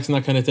aggressive decks and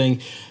that kind of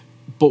thing.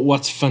 But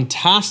what's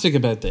fantastic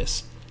about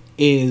this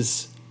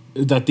is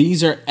that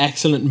these are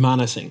excellent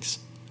mana sinks.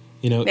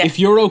 If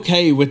you're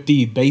okay with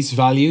the base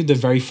value, the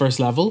very first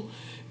level,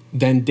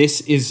 then this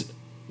is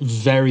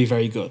very,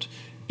 very good.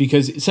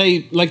 Because,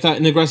 say, like that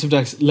in aggressive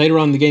decks, later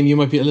on in the game, you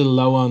might be a little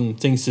low on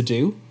things to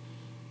do.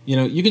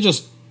 You can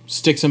just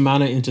stick some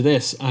mana into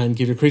this and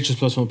give your creatures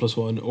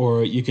 +1/+1,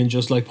 or you can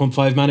just like pump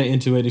 5 mana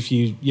into it if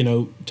you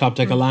top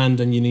deck a land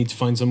and you need to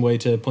find some way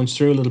to punch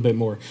through a little bit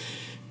more.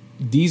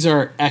 These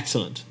are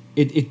excellent.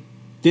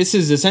 This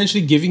is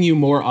essentially giving you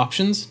more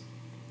options,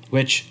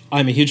 which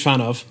I'm a huge fan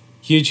of.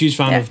 Huge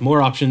fan of.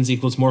 More options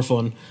equals more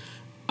fun.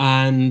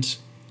 And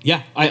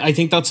yeah, I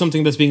think that's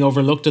something that's being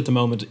overlooked at the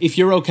moment. If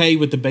you're okay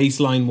with the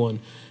baseline one,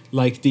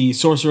 like the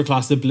Sorcerer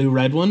class, the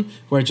blue-red one,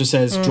 where it just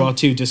says draw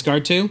 2,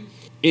 discard 2,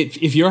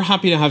 if you're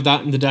happy to have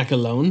that in the deck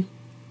alone,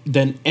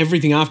 then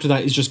everything after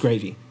that is just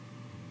gravy.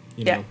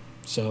 You know?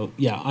 So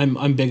yeah,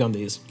 I'm big on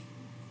these.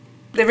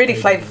 They're really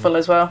flavourful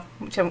as well,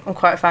 which I'm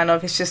quite a fan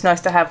of. It's just nice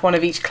to have one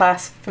of each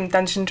class from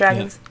Dungeons and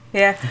Dragons.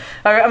 Yeah.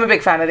 I'm a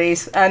big fan of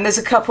these. And there's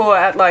a couple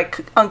at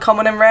like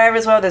uncommon and rare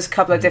as well. There's a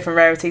couple of different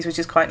rarities, which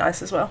is quite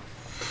nice as well.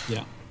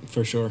 Yeah,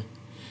 for sure.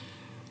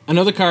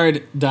 Another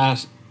card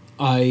that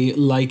I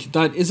like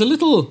that is a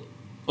little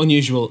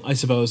unusual, I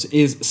suppose,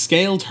 is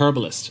Scaled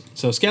Herbalist.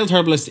 So Scaled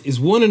Herbalist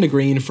is 1 and a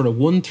green for a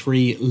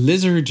 1/3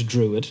 Lizard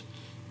Druid,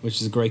 which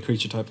is a great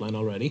creature type line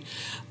already.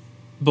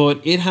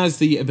 But it has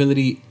the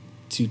ability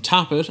to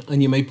tap it,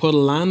 and you may put a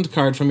land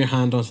card from your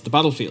hand onto the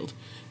battlefield.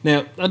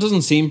 Now, that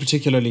doesn't seem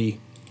particularly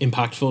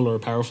impactful or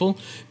powerful,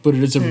 but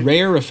it is a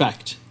rare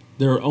effect.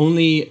 There are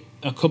only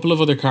a couple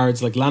of other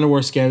cards like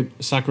Llanowar Scout,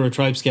 Sakura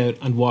Tribe Scout,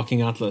 and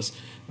Walking Atlas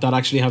that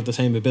actually have the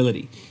same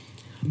ability.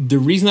 The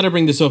reason that I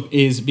bring this up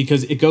is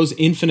because it goes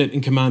infinite in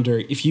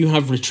Commander. If you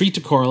have Retreat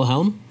to Coral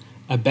Helm,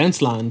 a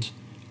bounce land,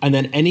 and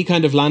then any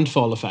kind of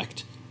landfall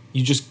effect,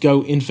 you just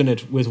go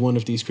infinite with one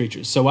of these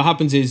creatures. So what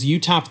happens is you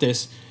tap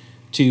this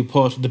to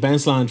put the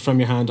bounce land from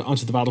your hand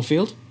onto the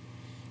battlefield.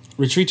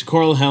 Retreat to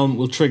Coral Helm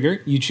will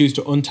trigger. You choose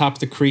to untap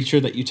the creature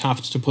that you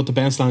tapped to put the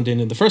bounce land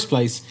in the first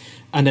place,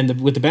 and then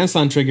with the bounce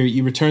land trigger,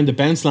 you return the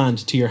bounce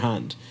land to your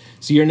hand.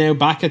 So you're now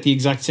back at the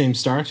exact same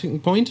starting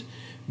point,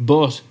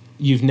 but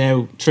you've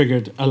now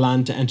triggered a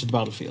land to enter the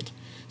battlefield.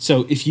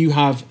 So if you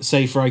have,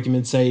 say for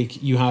argument's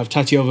sake, you have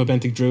Tatiova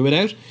Benthic Druid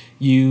out,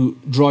 you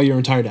draw your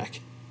entire deck.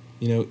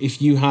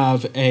 If you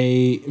have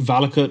a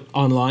Valakut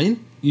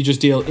online, you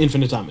just deal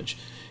infinite damage.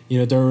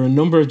 There are a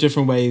number of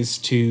different ways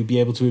to be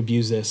able to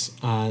abuse this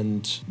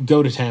and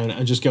go to town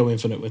and just go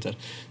infinite with it.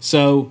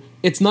 So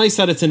it's nice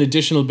that it's an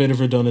additional bit of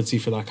redundancy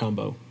for that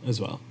combo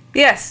as well.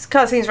 Yes,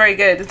 card seems very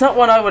good. It's not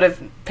one I would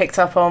have picked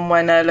up on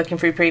when looking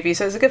through previews,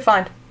 so it's a good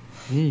find.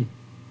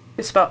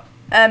 Good spot.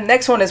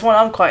 Next one is one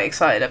I'm quite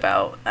excited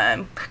about,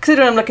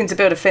 considering I'm looking to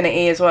build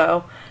Affinity as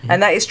well,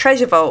 and that is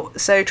Treasure Vault.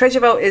 So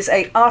Treasure Vault is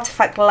a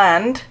artifact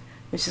land,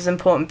 which is an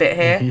important bit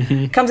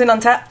here. Comes in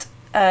untapped.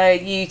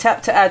 You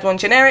tap to add 1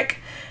 generic,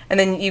 and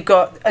then you've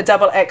got a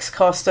double X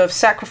cost of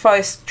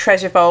sacrifice,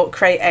 Treasure Vault,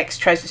 create X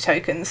treasure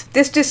tokens.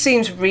 This just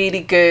seems really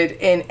good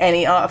in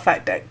any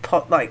artifact deck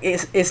pot, like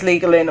it's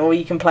legal in, or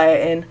you can play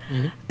it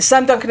in.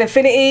 Slam Dunk and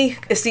Infinity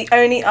is the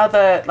only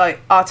other like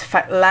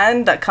artifact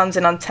land that comes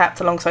in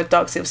untapped alongside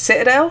Darksteel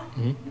Citadel,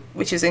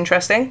 which is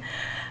interesting.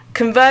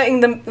 Converting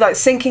them, like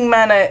sinking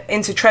mana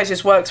into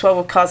treasures, works well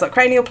with cards like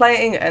Cranial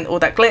Plating and all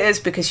that glitters,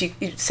 because you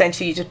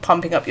essentially you're just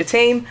pumping up your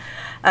team.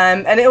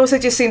 And it also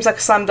just seems like a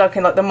slam dunk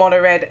in like the mono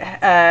red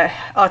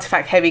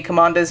artifact heavy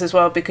commanders as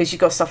well, because you've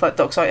got stuff like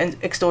Dockside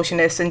and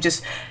Extortionist and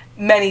just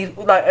many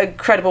like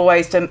incredible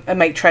ways to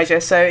make treasure.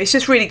 So it's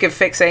just really good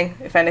fixing,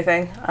 if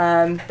anything.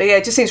 But yeah,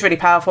 it just seems really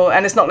powerful,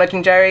 and it's not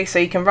legendary, so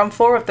you can run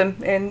 4 of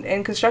them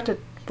in constructed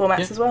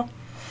formats as well.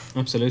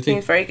 Absolutely.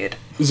 Seems very good.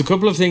 There's a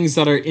couple of things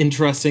that are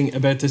interesting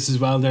about this as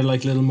well. They're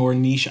like little more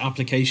niche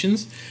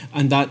applications.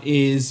 And that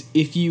is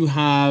if you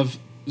have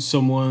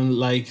someone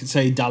like,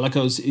 say,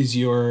 Dalakos is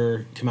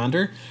your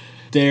commander,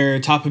 their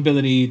top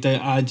ability, they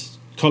add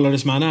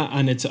colorless mana,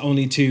 and it's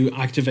only to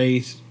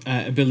activate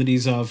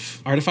abilities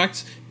of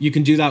artifacts. You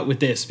can do that with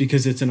this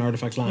because it's an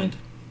artifact land.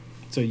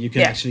 So you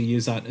can actually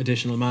use that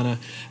additional mana.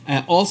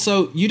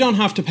 Also, you don't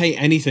have to pay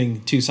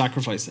anything to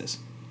sacrifice this.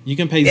 You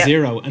can pay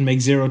 0 and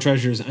make 0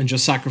 treasures and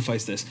just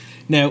sacrifice this.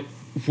 Now,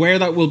 where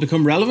that will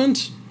become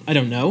relevant, I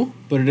don't know,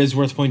 but it is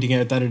worth pointing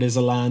out that it is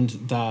a land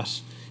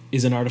that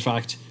is an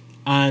artifact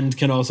and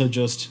can also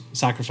just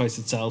sacrifice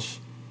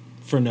itself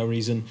for no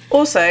reason.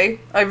 Also,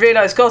 I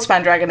realised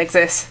Goldspan Dragon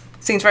exists.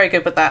 Seems very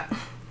good with that.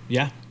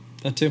 Yeah,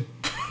 that too.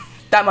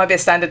 That might be a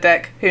standard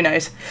deck. Who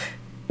knows?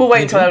 We'll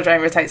wait until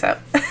Eldraine rotates out.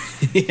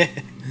 Yeah.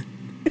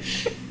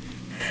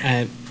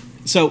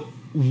 So,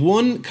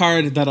 one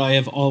card that I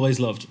have always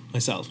loved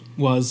myself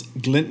was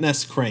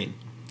Glintness Crane.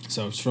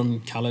 So it's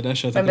from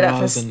Kaladesh, I think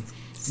it was, and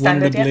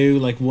one in the blue,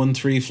 like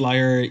 1/3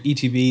 flyer,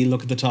 ETB.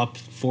 Look at the top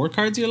 4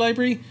 cards of your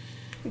library.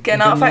 Get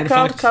an artifact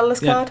card, colourless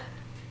card.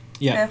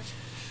 Yeah.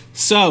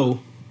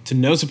 So, to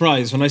no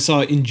surprise, when I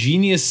saw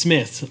Ingenious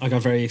Smith, I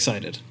got very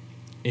excited.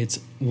 It's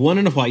 1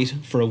 and a white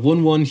for a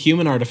 1/1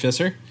 human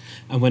artificer.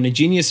 And when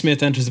Ingenious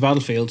Smith enters the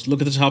battlefield,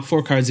 look at the top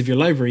 4 cards of your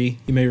library.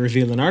 You may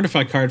reveal an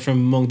artifact card from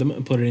among them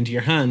and put it into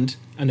your hand,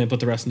 and then put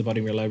the rest in the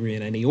bottom of your library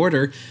in any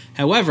order.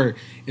 However,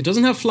 it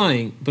doesn't have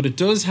flying, but it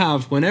does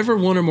have, whenever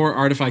 1 or more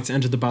artifacts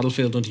enter the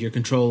battlefield under your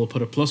control,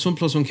 put a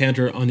 +1/+1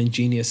 counter on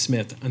Ingenious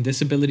Smith, and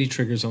this ability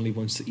triggers only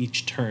once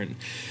each turn.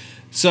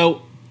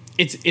 So,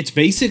 it's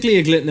basically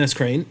a Glintness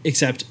Crane,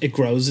 except it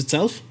grows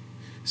itself.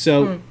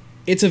 So,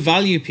 it's a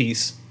value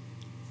piece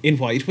in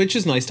white, which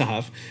is nice to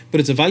have, but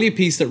it's a value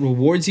piece that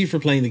rewards you for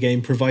playing the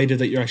game, provided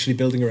that you're actually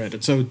building around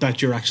it, so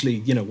that you're actually,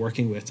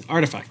 working with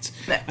artifacts.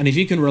 Yeah. And if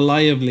you can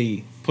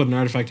reliably put an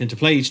artifact into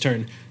play each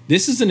turn,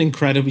 this is an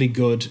incredibly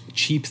good,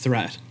 cheap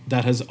threat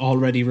that has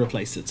already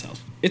replaced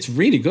itself. It's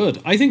really good.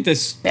 I think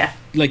this,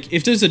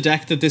 if there's a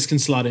deck that this can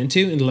slot into,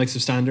 in the likes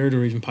of Standard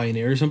or even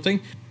Pioneer or something,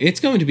 it's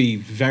going to be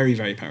very,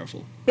 very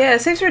powerful. Yeah,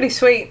 it seems really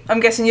sweet.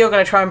 I'm guessing you're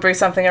going to try and brew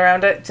something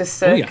around it,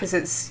 just because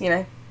it's,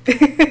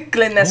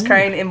 Glintness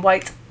Crane in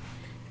white.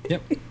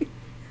 Yep.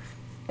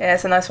 Yeah,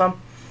 it's a nice one.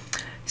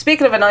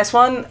 Speaking of a nice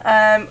one,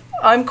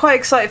 I'm quite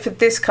excited for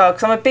this card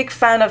because I'm a big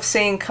fan of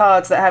seeing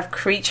cards that have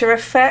creature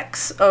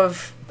effects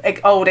of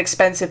old,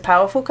 expensive,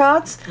 powerful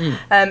cards.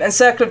 And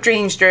Circle of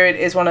Dreams Druid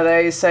is one of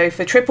those. So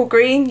for triple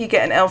green, you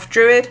get an Elf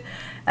Druid.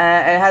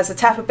 And it has the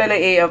tap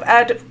ability of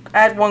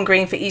add 1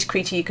 green for each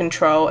creature you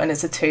control, and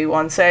it's a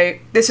 2/1. So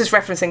this is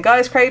referencing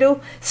Gaia's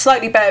Cradle.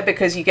 Slightly better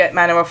because you get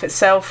mana off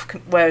itself,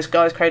 whereas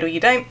Gaia's Cradle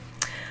you don't.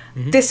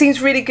 This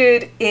seems really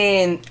good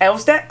in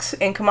Elves decks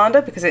in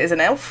Commander because it is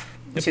an elf,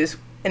 which is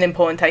an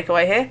important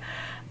takeaway here.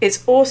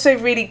 It's also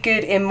really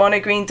good in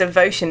mono-green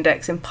Devotion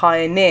decks in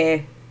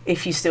Pioneer,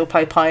 if you still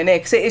play Pioneer,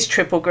 because it is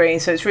triple green,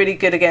 so it's really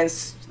good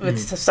against with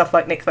stuff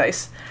like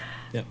Nykthos.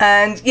 Yep.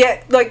 And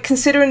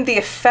considering the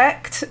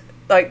effect,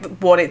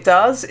 what it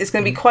does, it's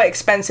going to be quite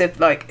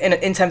expensive,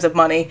 in terms of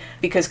money,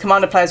 because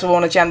Commander players will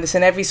want to jam this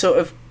in every sort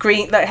of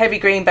green, heavy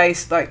green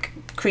based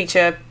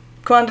creature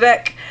Commander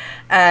deck,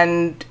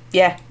 and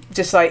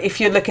just if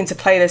you're looking to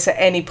play this at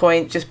any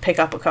point, just pick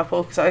up a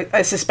couple, because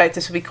I suspect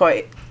this will be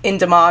quite in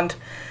demand.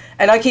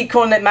 And I keep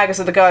calling it Magus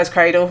of the Gaia's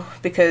Cradle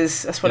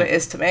because that's what it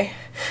is to me.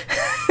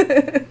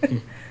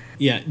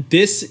 Yeah,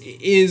 this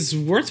is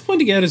worth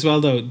pointing out as well,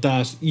 though,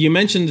 that you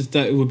mentioned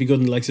that it would be good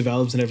in the likes of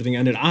Elves and everything,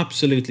 and it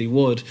absolutely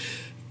would.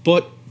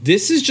 But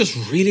this is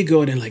just really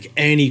good in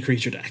any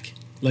creature deck.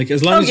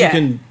 As long as you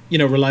can,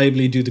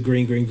 reliably do the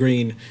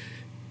green.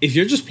 If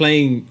you're just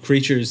playing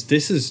creatures,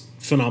 this is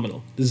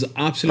phenomenal. This is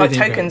absolutely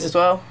tokens incredible. as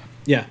well.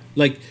 Yeah,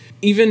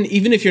 even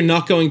if you're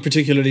not going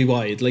particularly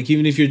wide,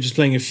 even if you're just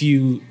playing a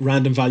few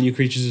random value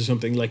creatures or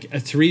something, a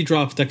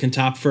 3-drop that can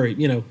tap for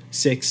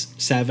 6,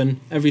 7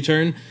 every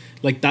turn,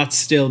 that's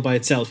still by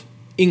itself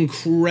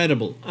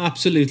incredible,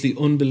 absolutely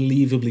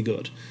unbelievably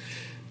good.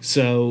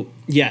 So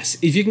yes,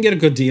 if you can get a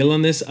good deal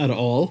on this at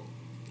all,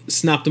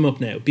 snap them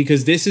up now,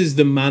 because this is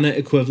the mana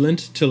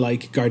equivalent to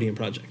Guardian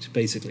Project,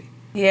 basically.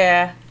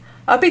 Yeah.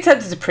 I'd be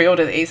tempted to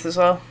pre-order these as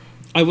well.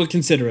 I would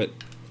consider it.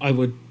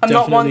 I'm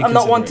not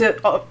one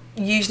to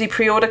usually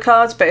pre-order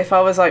cards, but if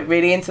I was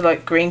really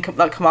into green,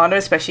 Commander,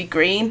 especially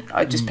green,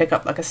 I'd just pick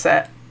up a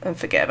set and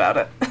forget about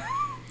it.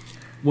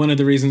 One of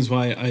the reasons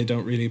why I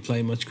don't really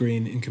play much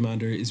green in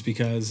Commander is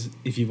because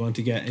if you want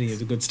to get any of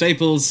the good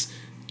staples,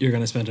 you're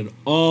going to spend an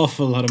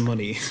awful lot of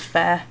money.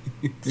 Fair.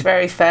 It's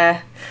very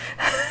fair.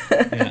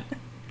 Yeah.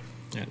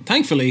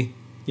 Thankfully,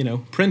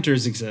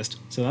 printers exist,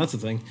 so that's the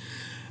thing.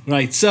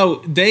 Right,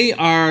 so they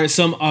are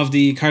some of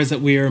the cards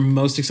that we are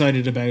most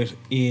excited about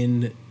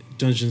in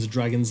Dungeons &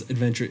 Dragons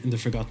Adventure in the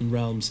Forgotten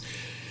Realms.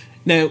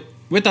 Now,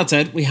 With that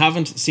said, we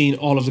haven't seen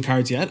all of the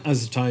cards yet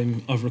as of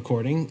time of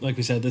recording. Like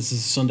we said, this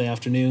is Sunday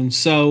afternoon.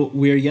 So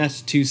we're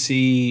yet to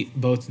see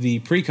both the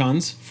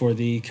pre-cons for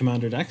the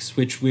Commander decks,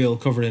 which we'll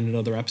cover in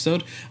another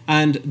episode,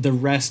 and the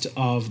rest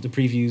of the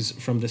previews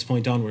from this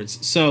point onwards.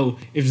 So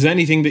if there's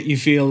anything that you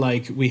feel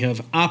like we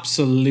have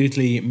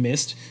absolutely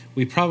missed,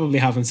 we probably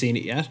haven't seen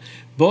it yet.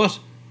 But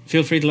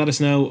feel free to let us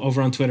know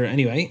over on Twitter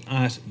anyway,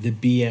 at the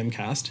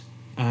BMcast,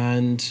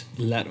 and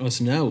let us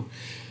know.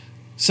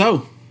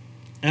 So,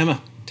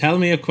 Emma, tell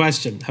me a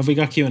question. Have we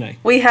got Q&A?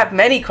 We have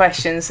many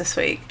questions this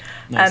week.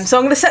 Nice. So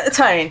I'm going to set the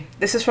tone.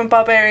 This is from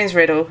Barbarian's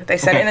Riddle. They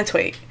sent it in a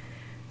tweet.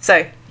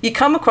 So, you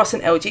come across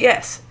an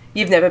LGS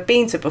you've never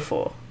been to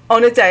before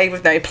on a day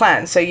with no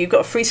plan, so you've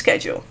got a free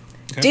schedule.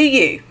 Okay. Do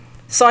you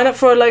sign up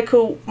for a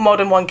local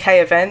Modern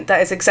 1K event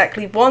that is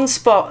exactly one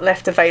spot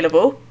left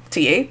available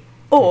to you,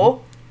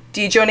 or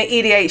do you join an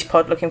EDH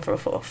pod looking for a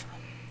fourth?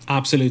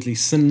 Absolutely.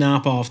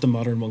 Snap off the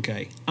Modern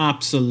 1K.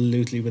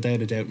 Absolutely,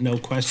 without a doubt. No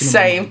question.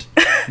 Same.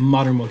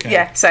 Modern 1K.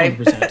 Yeah, same.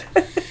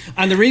 100%.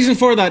 And the reason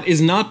for that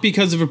is not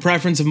because of a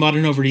preference of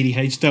Modern over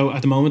EDH, though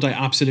at the moment I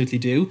absolutely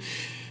do.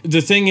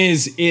 The thing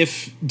is,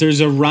 if there's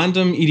a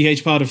random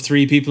EDH pod of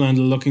 3 people and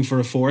looking for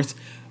a fourth,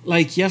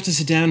 like, you have to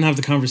sit down and have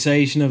the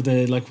conversation of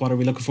the, like, what are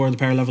we looking for, the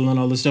power level and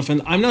all this stuff.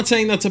 And I'm not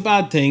saying that's a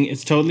bad thing.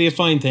 It's totally a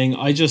fine thing.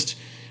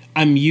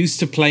 I'm used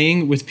to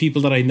playing with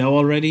people that I know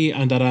already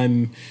and that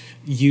I'm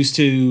used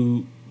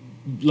to,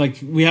 like,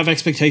 we have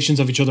expectations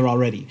of each other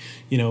already,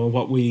 you know,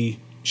 what we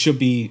should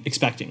be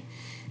expecting.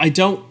 I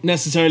don't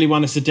necessarily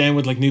want to sit down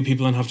with, like, new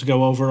people and have to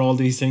go over all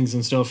these things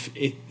and stuff.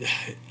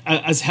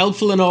 As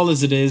helpful and all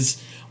as it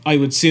is, I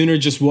would sooner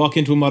just walk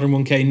into a Modern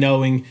 1K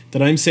knowing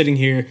that I'm sitting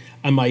here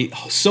and my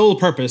sole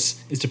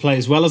purpose is to play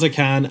as well as I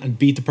can and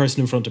beat the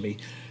person in front of me.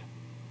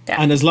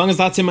 Yeah. And as long as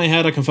that's in my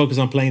head, I can focus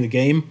on playing the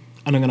game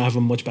and I'm going to have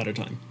a much better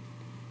time.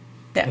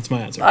 Yeah, that's my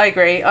answer. I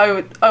agree.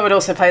 I would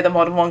also play the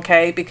Modern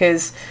 1K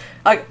because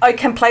I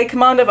can play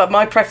Commander, but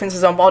my preference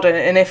is on Modern,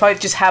 and if I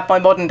just have my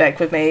Modern deck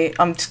with me,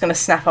 I'm just going to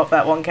snap up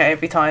that 1K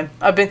every time.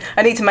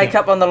 I need to make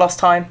up on the lost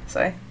time,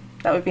 so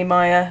that would be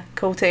my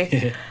call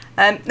too.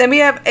 Then we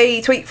have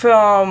a tweet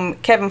from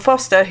Kevin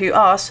Foster who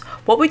asks,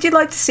 what would you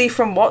like to see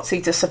from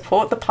WotC to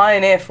support the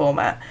Pioneer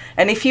format?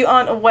 And if you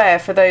aren't aware,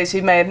 for those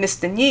who may have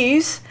missed the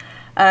news,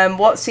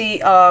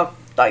 WotC are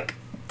like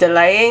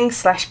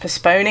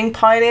delaying/postponing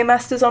Pioneer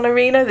Masters on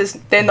Arena.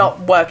 They're not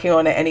working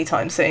on it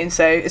anytime soon,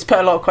 so it's put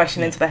a lot of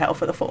question into the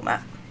health of the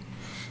format.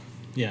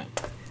 Yeah.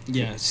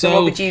 So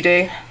what would you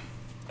do?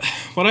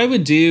 What I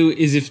would do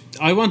is, if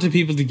I wanted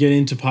people to get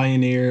into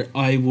Pioneer,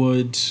 I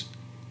would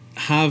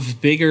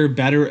have bigger,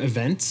 better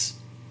events,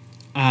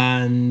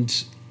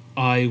 and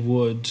I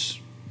would...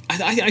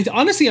 I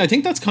honestly, I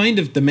think that's kind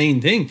of the main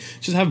thing.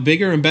 Just have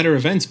bigger and better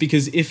events,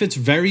 because if it's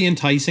very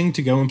enticing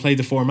to go and play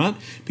the format,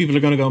 people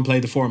are going to go and play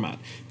the format.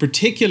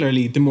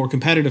 Particularly the more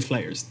competitive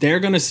players. They're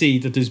going to see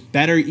that there's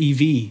better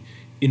EV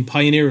in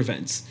Pioneer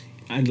events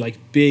and like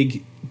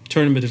big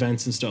tournament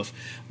events and stuff.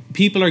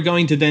 People are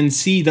going to then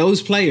see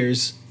those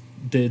players,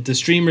 the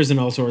streamers and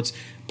all sorts,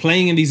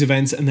 playing in these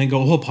events and then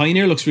go, oh,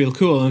 Pioneer looks real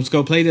cool, let's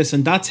go play this.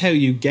 And that's how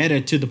you get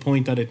it to the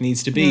point that it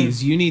needs to be.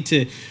 Is you need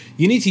to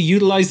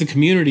utilize the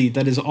community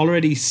that is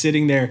already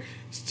sitting there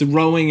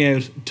throwing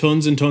out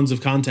tons and tons of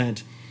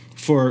content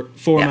for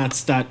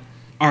formats that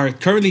are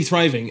currently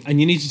thriving, and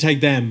you need to take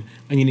them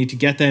and you need to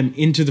get them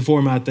into the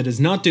format that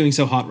is not doing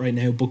so hot right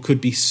now but could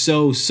be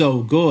so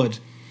good,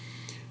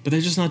 but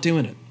they're just not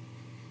doing it.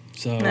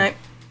 So no.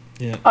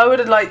 Yeah, I would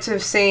have liked to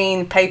have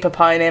seen paper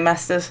Pioneer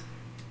Masters.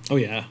 Oh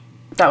yeah,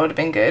 that would have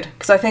been good,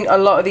 because I think a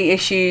lot of the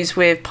issues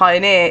with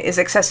Pioneer is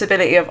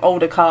accessibility of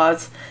older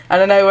cards,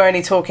 and I know we're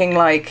only talking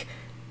like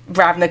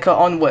Ravnica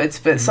onwards,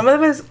 but some of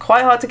them is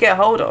quite hard to get a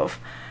hold of.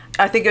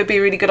 I think it would be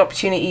a really good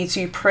opportunity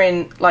to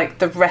print like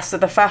the rest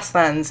of the fast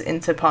lands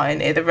into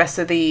Pioneer, the rest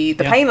of the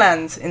pain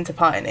lands into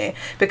Pioneer,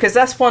 because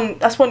that's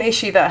one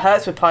issue that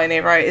hurts with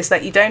Pioneer, right, is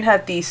that you don't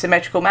have these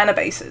symmetrical mana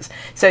bases,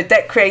 so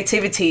deck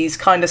creativity is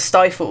kind of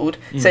stifled.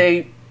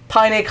 So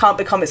Pioneer can't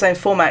become its own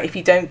format if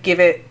you don't give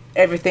it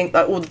everything,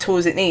 like all the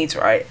tools it needs,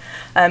 right?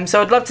 So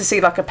I'd love to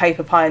see like a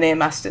paper Pioneer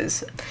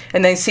Masters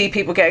and then see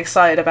people get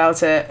excited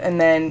about it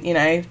and then, you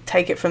know,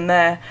 take it from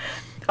there.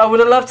 I would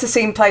have loved to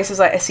see places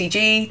like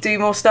SCG do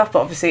more stuff, but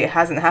obviously it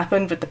hasn't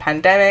happened with the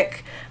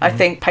pandemic. I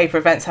think paper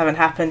events haven't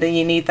happened, and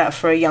you need that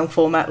for a young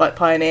format like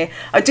Pioneer.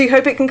 I do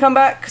hope it can come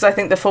back, because I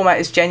think the format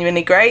is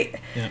genuinely great,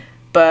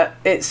 but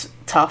it's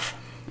tough,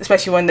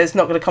 especially when there's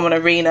not going to come on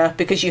Arena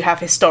because you have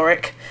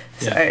Historic.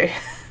 So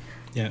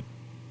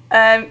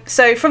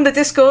so from the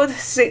Discord,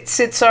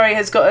 Sid Sorry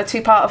has got a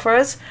two-parter for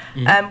us.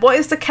 What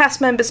is the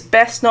cast member's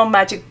best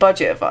non-Magic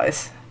budget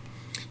advice?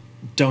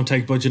 Don't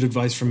take budget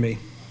advice from me.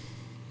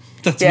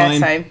 That's mine.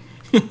 Same.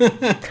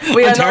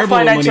 We are not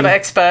financial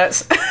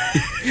experts.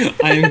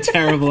 I am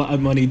terrible at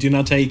money. Do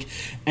not take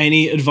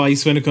any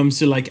advice when it comes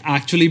to like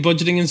actually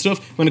budgeting and stuff.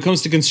 When it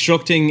comes to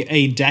constructing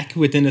a deck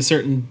within a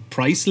certain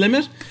price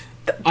limit,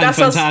 I'm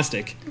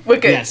fantastic. We're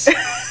good. Yes.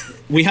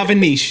 We have a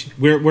niche.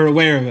 We're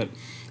aware of it.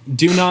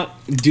 Do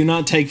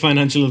not take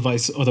financial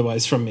advice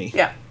otherwise from me.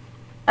 Yeah.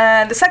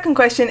 And the second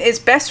question is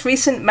best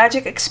recent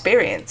Magic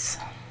experience.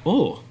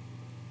 Oh.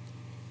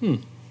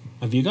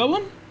 Have you got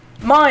one?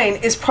 Mine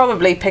is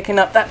probably picking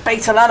up that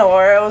Beta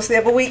Llanowar the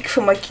other week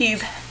from my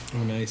cube.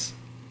 Oh, nice.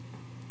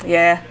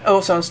 Yeah,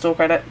 also on store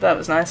credit. That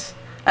was nice.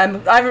 I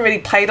haven't really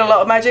played a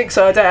lot of Magic,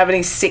 so I don't have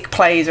any sick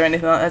plays or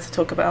anything like that to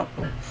talk about.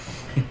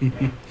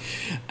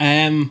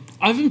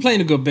 I've been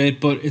playing a good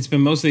bit, but it's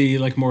been mostly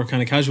like more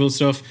kind of casual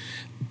stuff.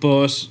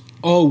 But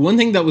one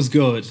thing that was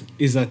good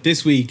is that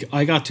this week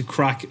I got to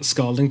crack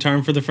Scalding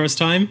Tarn for the first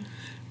time.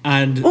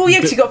 And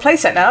because you got a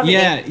playset now, haven't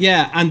you?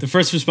 Yeah. And the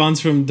first response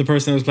from the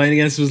person I was playing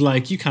against was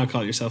like, "You can't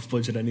call yourself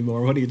budget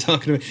anymore. What are you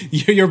talking about?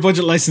 Your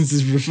budget license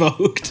is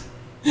revoked."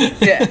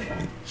 Yeah.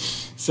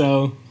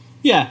 So,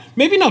 yeah,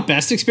 maybe not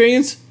best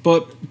experience,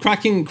 but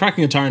cracking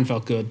a Tarn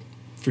felt good,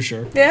 for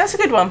sure. Yeah, that's a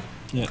good one.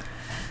 Yeah.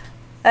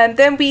 And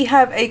then we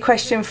have a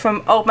question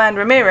from Old Man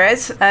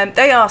Ramirez.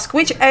 They ask,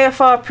 which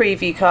AFR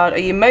preview card are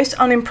you most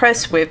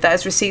unimpressed with that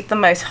has received the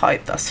most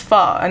hype thus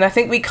far? And I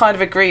think we kind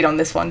of agreed on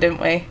this one,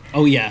 didn't we?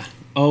 Oh, yeah.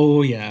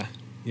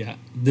 Yeah.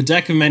 The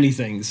deck of many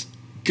things.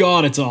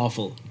 God, it's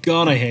awful.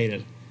 God, I hate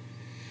it.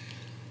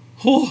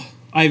 Oh,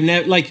 I've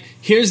never... Like,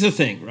 here's the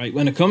thing, right?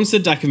 When it comes to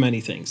deck of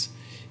many things,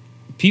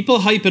 people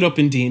hype it up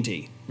in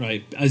D&D,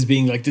 right? As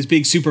being like this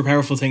big, super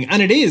powerful thing.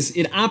 And it is.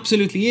 It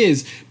absolutely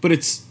is. But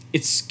it's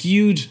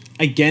skewed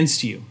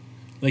against you.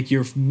 Like,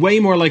 you're way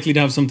more likely to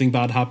have something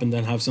bad happen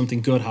than have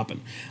something good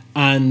happen.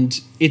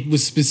 And it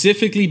was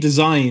specifically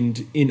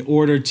designed in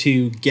order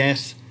to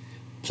get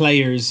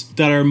players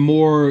that are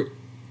more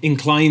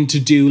inclined to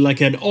do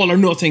like an all or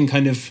nothing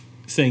kind of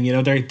thing. You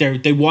know,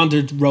 they want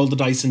to roll the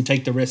dice and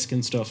take the risk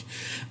and stuff.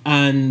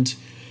 And,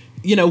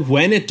 you know,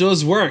 when it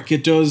does work,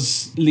 it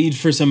does lead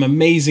for some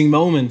amazing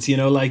moments. You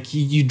know, like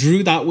you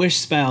drew that wish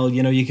spell,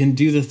 you know, you can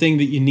do the thing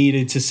that you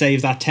needed to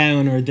save that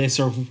town or this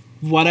or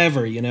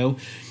whatever, you know.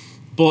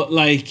 But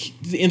like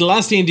in the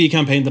last D&D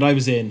campaign that I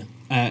was in,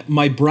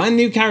 my brand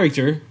new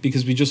character,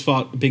 because we just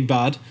fought a big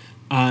bad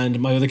and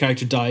my other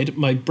character died,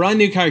 my brand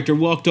new character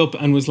walked up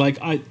and was like,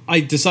 I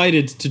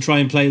decided to try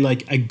and play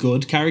like a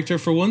good character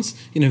for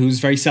once, you know, who's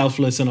very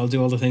selfless and I'll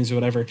do all the things or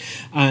whatever.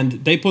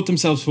 And they put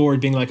themselves forward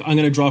being like, I'm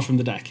going to draw from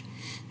the deck.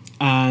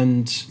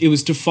 And it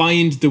was to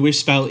find the wish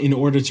spell in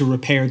order to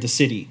repair the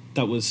city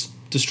that was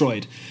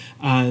destroyed.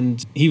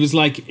 And he was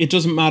like, it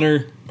doesn't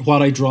matter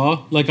what I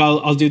draw. Like,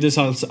 I'll do this.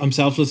 I'm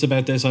selfless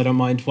about this. I don't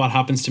mind what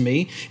happens to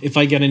me. If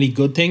I get any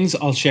good things,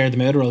 I'll share them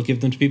out or I'll give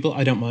them to people.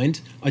 I don't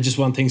mind. I just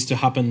want things to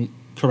happen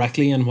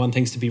correctly and want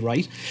things to be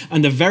right.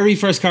 And the very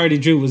first card he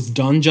drew was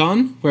Don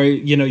John, where,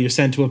 you know, you're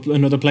sent to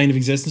another plane of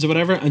existence or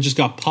whatever, and just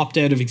got popped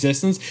out of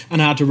existence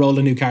and had to roll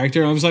a new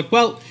character. And I was like,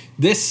 well,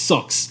 this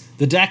sucks.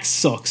 The deck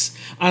sucks.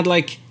 And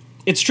like,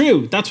 it's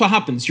true. That's what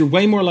happens. You're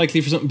way more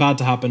likely for something bad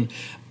to happen.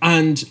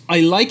 And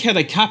I like how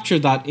they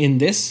captured that in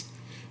this.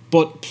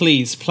 But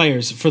please,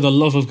 players, for the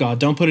love of God,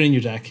 don't put it in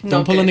your deck.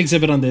 Don't pull an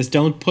exhibit on this.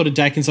 Don't put a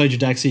deck inside your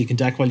deck so you can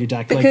deck while you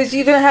deck. Because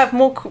you're going to have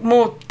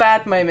more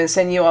bad moments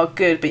than you are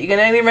good. But you can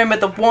only remember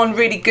the one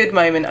really good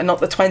moment and not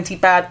the 20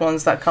 bad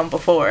ones that come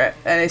before it.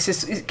 And it's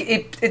just,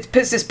 it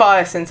puts this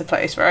bias into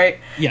place, right?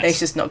 Yes. And it's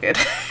just not good.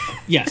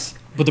 Yes.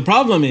 But the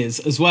problem is,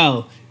 as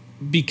well,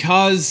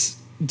 because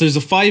there's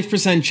a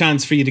 5%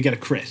 chance for you to get a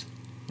crit,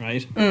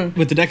 right?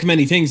 With the deck of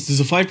many things,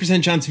 there's a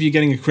 5% chance of you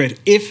getting a crit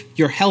if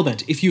you're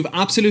hellbent, if you have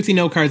absolutely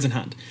no cards in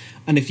hand.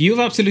 And if you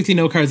have absolutely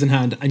no cards in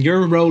hand and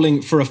you're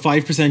rolling for a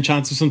 5%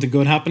 chance of something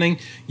good happening,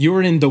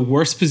 you're in the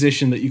worst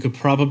position that you could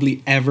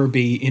probably ever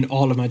be in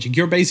all of Magic.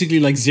 You're basically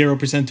like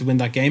 0% to win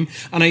that game.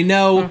 And I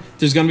know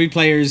there's going to be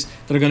players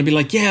that are going to be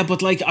like, yeah,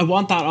 but like I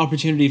want that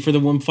opportunity for the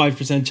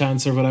 5%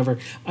 chance or whatever.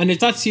 And if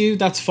that's you,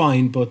 that's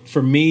fine. But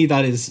for me,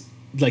 that is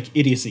like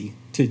idiocy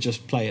to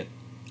just play it.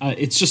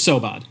 It's just so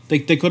bad. They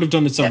could have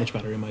done it so much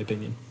better, in my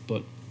opinion.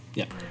 But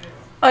yeah,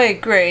 I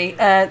agree.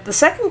 The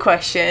second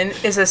question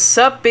is a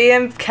sub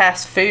BM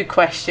cast food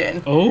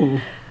question.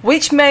 Oh,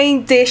 which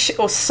main dish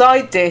or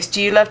side dish do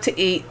you love to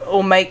eat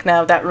or make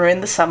now that we're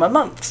in the summer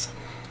months?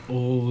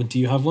 Oh, do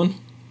you have one?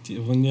 Do you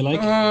have one you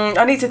like?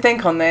 I need to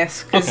think on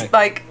this because, Okay.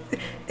 like,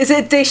 is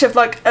it a dish of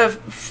like a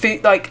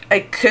food, like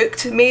a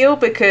cooked meal?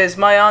 Because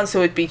my answer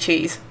would be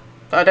cheese.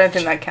 But I don't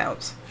think that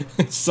counts.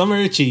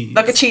 Summer cheese,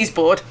 Like a cheese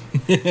board.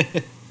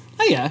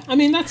 Oh yeah, I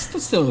mean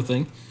that's still a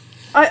thing.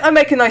 I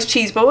make a nice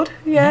cheese board.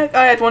 Yeah,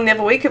 I had one the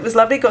other week. It was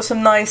lovely. Got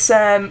some nice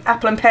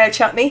apple and pear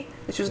chutney,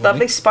 which was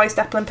lovely. Spiced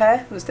apple and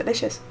pear. It was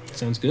delicious.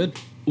 Sounds good.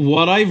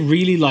 What I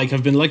really like,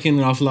 I've been liking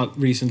an awful lot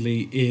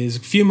recently, is a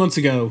few months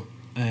ago,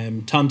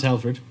 Tom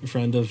Telford, a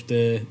friend of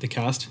the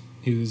cast,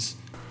 who's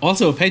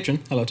also a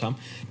patron, hello Tom,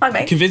 Hi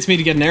mate. convinced me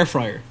to get an air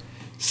fryer.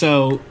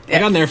 So I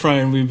got an air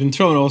fryer and we've been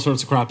throwing all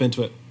sorts of crap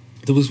into it.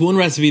 There was one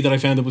recipe that I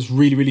found that was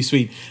really, really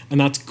sweet, and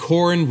that's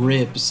corn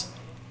ribs,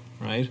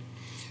 right?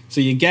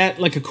 So you get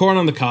like a corn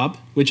on the cob,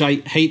 which I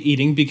hate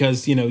eating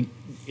because, you know,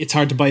 it's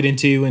hard to bite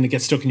into and it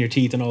gets stuck in your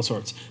teeth and all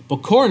sorts. But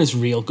corn is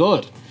real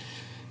good.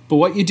 But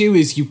what you do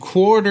is you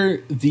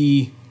quarter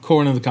the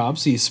corn on the cob,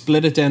 so you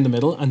split it down the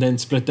middle and then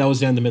split those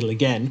down the middle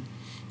again.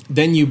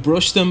 Then you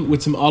brush them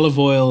with some olive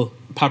oil,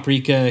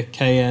 paprika,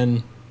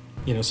 cayenne,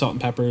 salt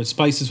and pepper,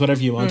 spices,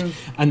 whatever you want,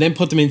 and then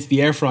put them into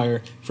the air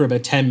fryer for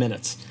about 10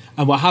 minutes.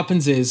 And what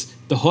happens is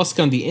the husk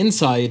on the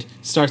inside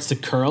starts to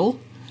curl,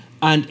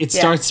 and it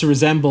starts to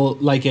resemble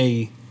like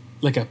a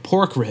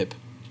pork rib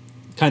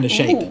kind of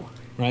shape. Ooh.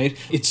 Right?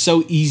 It's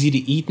so easy to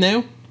eat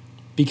now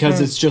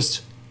because it's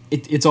just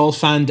it's all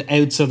fanned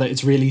out so that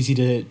it's real easy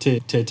to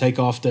take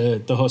off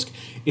the husk.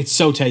 It's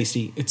so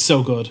tasty. It's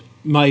so good.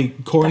 My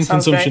corn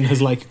consumption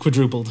has like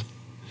quadrupled.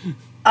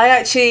 I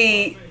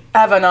actually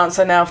have an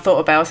answer now. I've thought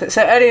about it.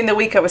 So earlier in the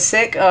week I was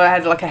sick. I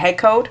had like a head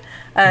cold.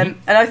 And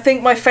I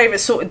think my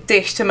favourite sort of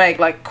dish to make,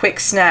 like quick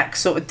snack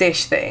sort of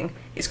dish thing,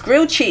 is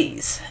grilled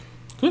cheese.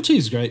 Grilled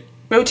cheese is great.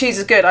 Grilled cheese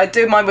is good. I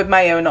do mine with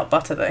mayo and not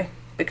butter though,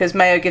 because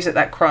mayo gives it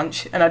that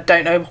crunch, and I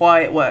don't know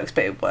why it works,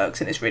 but it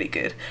works and it's really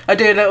good. I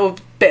do a little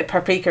bit of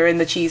paprika in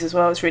the cheese as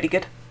well. It's really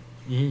good.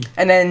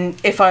 And then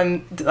if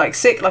I'm like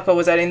sick, like I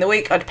was earlier in the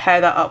week, I'd pair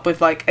that up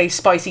with like a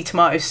spicy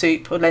tomato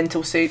soup or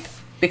lentil soup,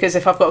 because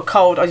if I've got a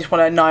cold, I just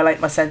want to annihilate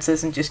my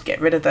senses and just get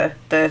rid of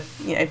the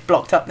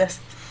blocked upness.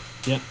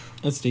 Yeah,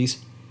 that's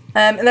decent.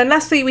 And then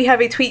lastly, we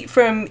have a tweet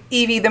from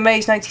Evie the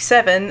Mage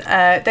 97.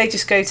 They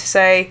just go to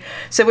say,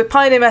 so with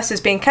Pioneer Masters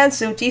being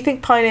cancelled, do you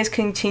think Pioneers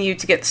continue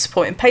to get the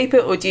support in paper,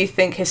 or do you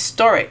think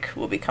Historic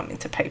will be coming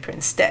to paper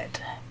instead?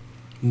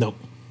 Nope,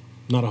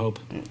 not a hope.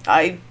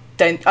 I'd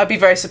be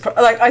very surprised.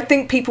 Like, I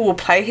think people will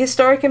play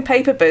Historic in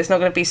paper, but it's not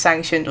going to be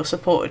sanctioned or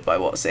supported by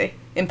WotC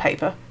in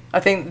paper. I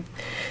think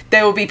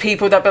there will be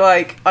people that be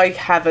like, I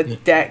have a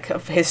deck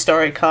of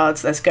Historic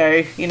cards, let's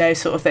go,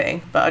 sort of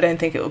thing. But I don't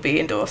think it will be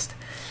endorsed.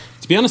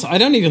 To be honest, I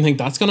don't even think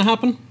that's going to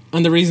happen.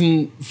 And the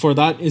reason for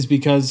that is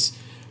because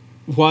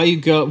why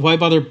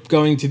bother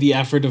going to the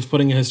effort of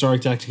putting a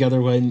Historic deck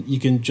together when you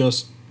can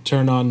just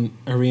turn on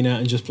Arena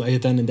and just play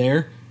it then and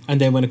there? And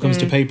then when it comes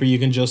to paper, you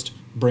can just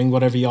bring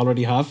whatever you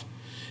already have.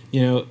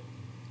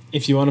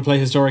 If you want to play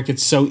Historic,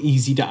 it's so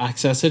easy to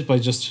access it by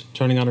just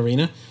turning on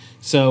Arena.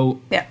 So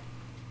yeah,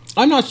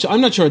 I'm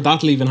not sure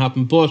that'll even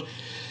happen, but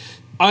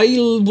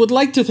I would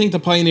like to think the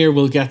Pioneer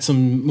will get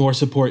some more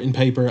support in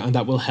paper, and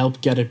that will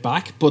help get it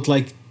back. But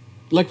like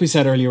we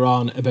said earlier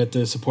on about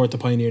the support the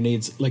Pioneer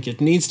needs, like it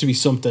needs to be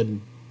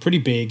something pretty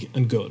big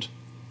and good.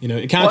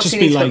 It can't just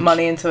be like put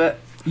money into it.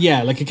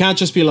 Yeah, like it can't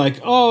just be like,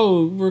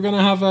 oh, we're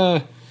gonna have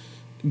a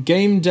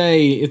game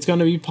day. It's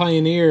gonna be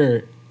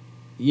Pioneer.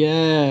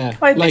 Yeah,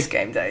 I miss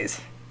game days.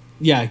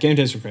 Yeah, game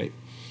days were great.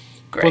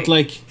 Great.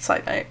 But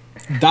side note,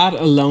 that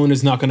alone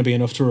is not going to be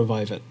enough to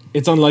revive it.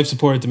 It's on life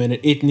support at the minute.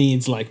 It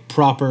needs like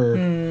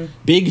proper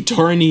big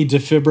tourney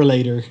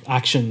defibrillator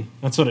action.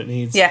 That's what it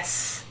needs.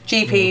 Yes,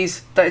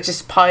 GPs that are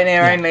just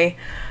Pioneer only.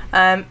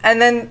 And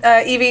then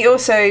Evie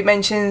also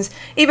mentions,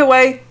 either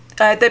way,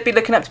 they'd be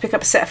looking up to pick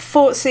up a set of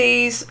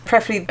Fortseas,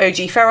 preferably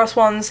OG Pharos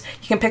ones.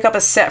 You can pick up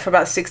a set for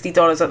about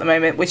 $60 at the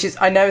moment, which is,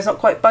 I know is not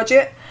quite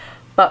budget,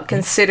 but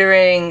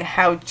considering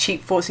how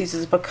cheap Fortseas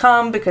has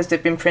become, because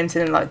they've been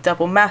printed in like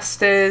double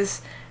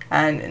masters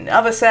and in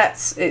other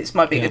sets, it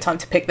might be a good time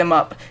to pick them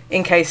up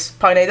in case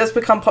Pioneer does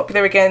become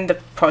popular again. The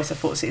price of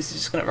Fortseas is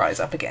just going to rise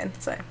up again.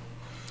 So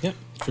yeah,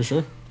 for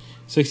sure.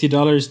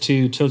 $60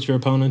 to tilt your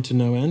opponent to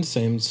no end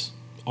seems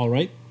all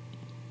right.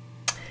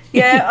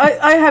 Yeah,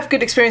 I have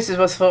good experiences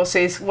with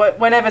Fortseas.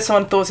 Whenever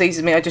someone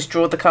Fortseases me, I just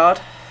draw the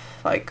card,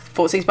 like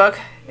Fortseas bug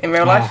in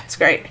real life. It's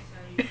great.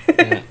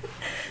 Yeah.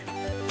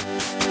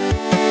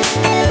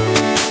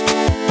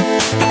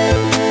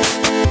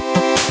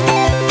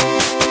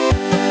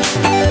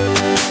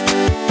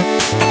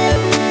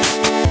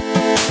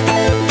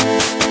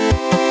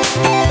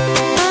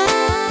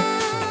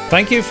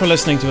 Thank you for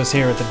listening to us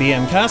here at the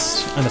BM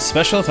Cast, and a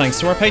special thanks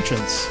to our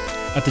patrons.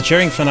 At the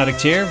Cheering Fanatic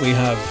tier, we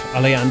have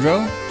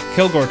Alejandro,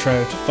 Kilgore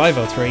Trout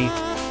 503,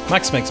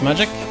 Max Makes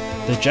Magic,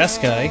 the Jess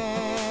Guy,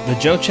 the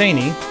Joe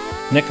Cheney,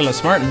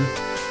 Nicholas Martin,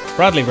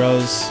 Bradley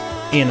Rose,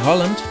 Ian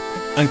Holland,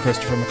 and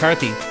Christopher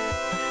McCarthy.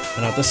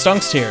 And at the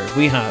Stonks tier,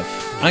 we have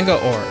Anga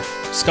Orr,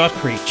 Scott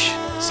Creech,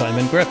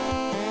 Simon Grip,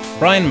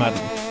 Brian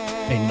Madden,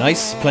 A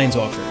Nice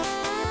Planeswalker,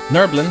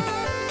 Nerblin,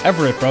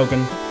 Everett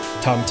Brogan,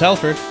 Tom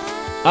Telford,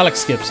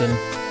 Alex Gibson,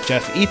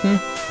 Jeff Eaton,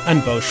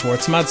 and Bo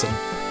Schwartz-Madsen.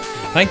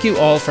 Thank you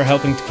all for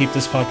helping to keep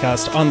this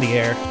podcast on the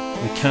air.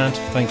 We can't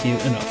thank you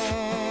enough.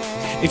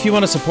 If you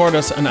want to support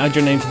us and add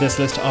your name to this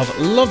list of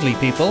lovely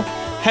people,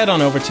 head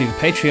on over to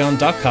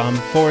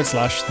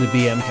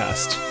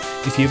patreon.com/thebmcast.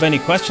 If you have any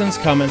questions,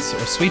 comments,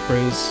 or sweet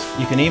brews,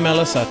 you can email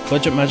us at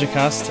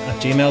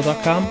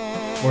budgetmagiccast@gmail.com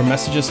or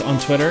message us on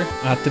Twitter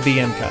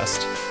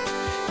 @thebmcast.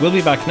 We'll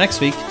be back next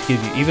week to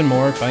give you even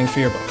more bang for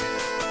your buck.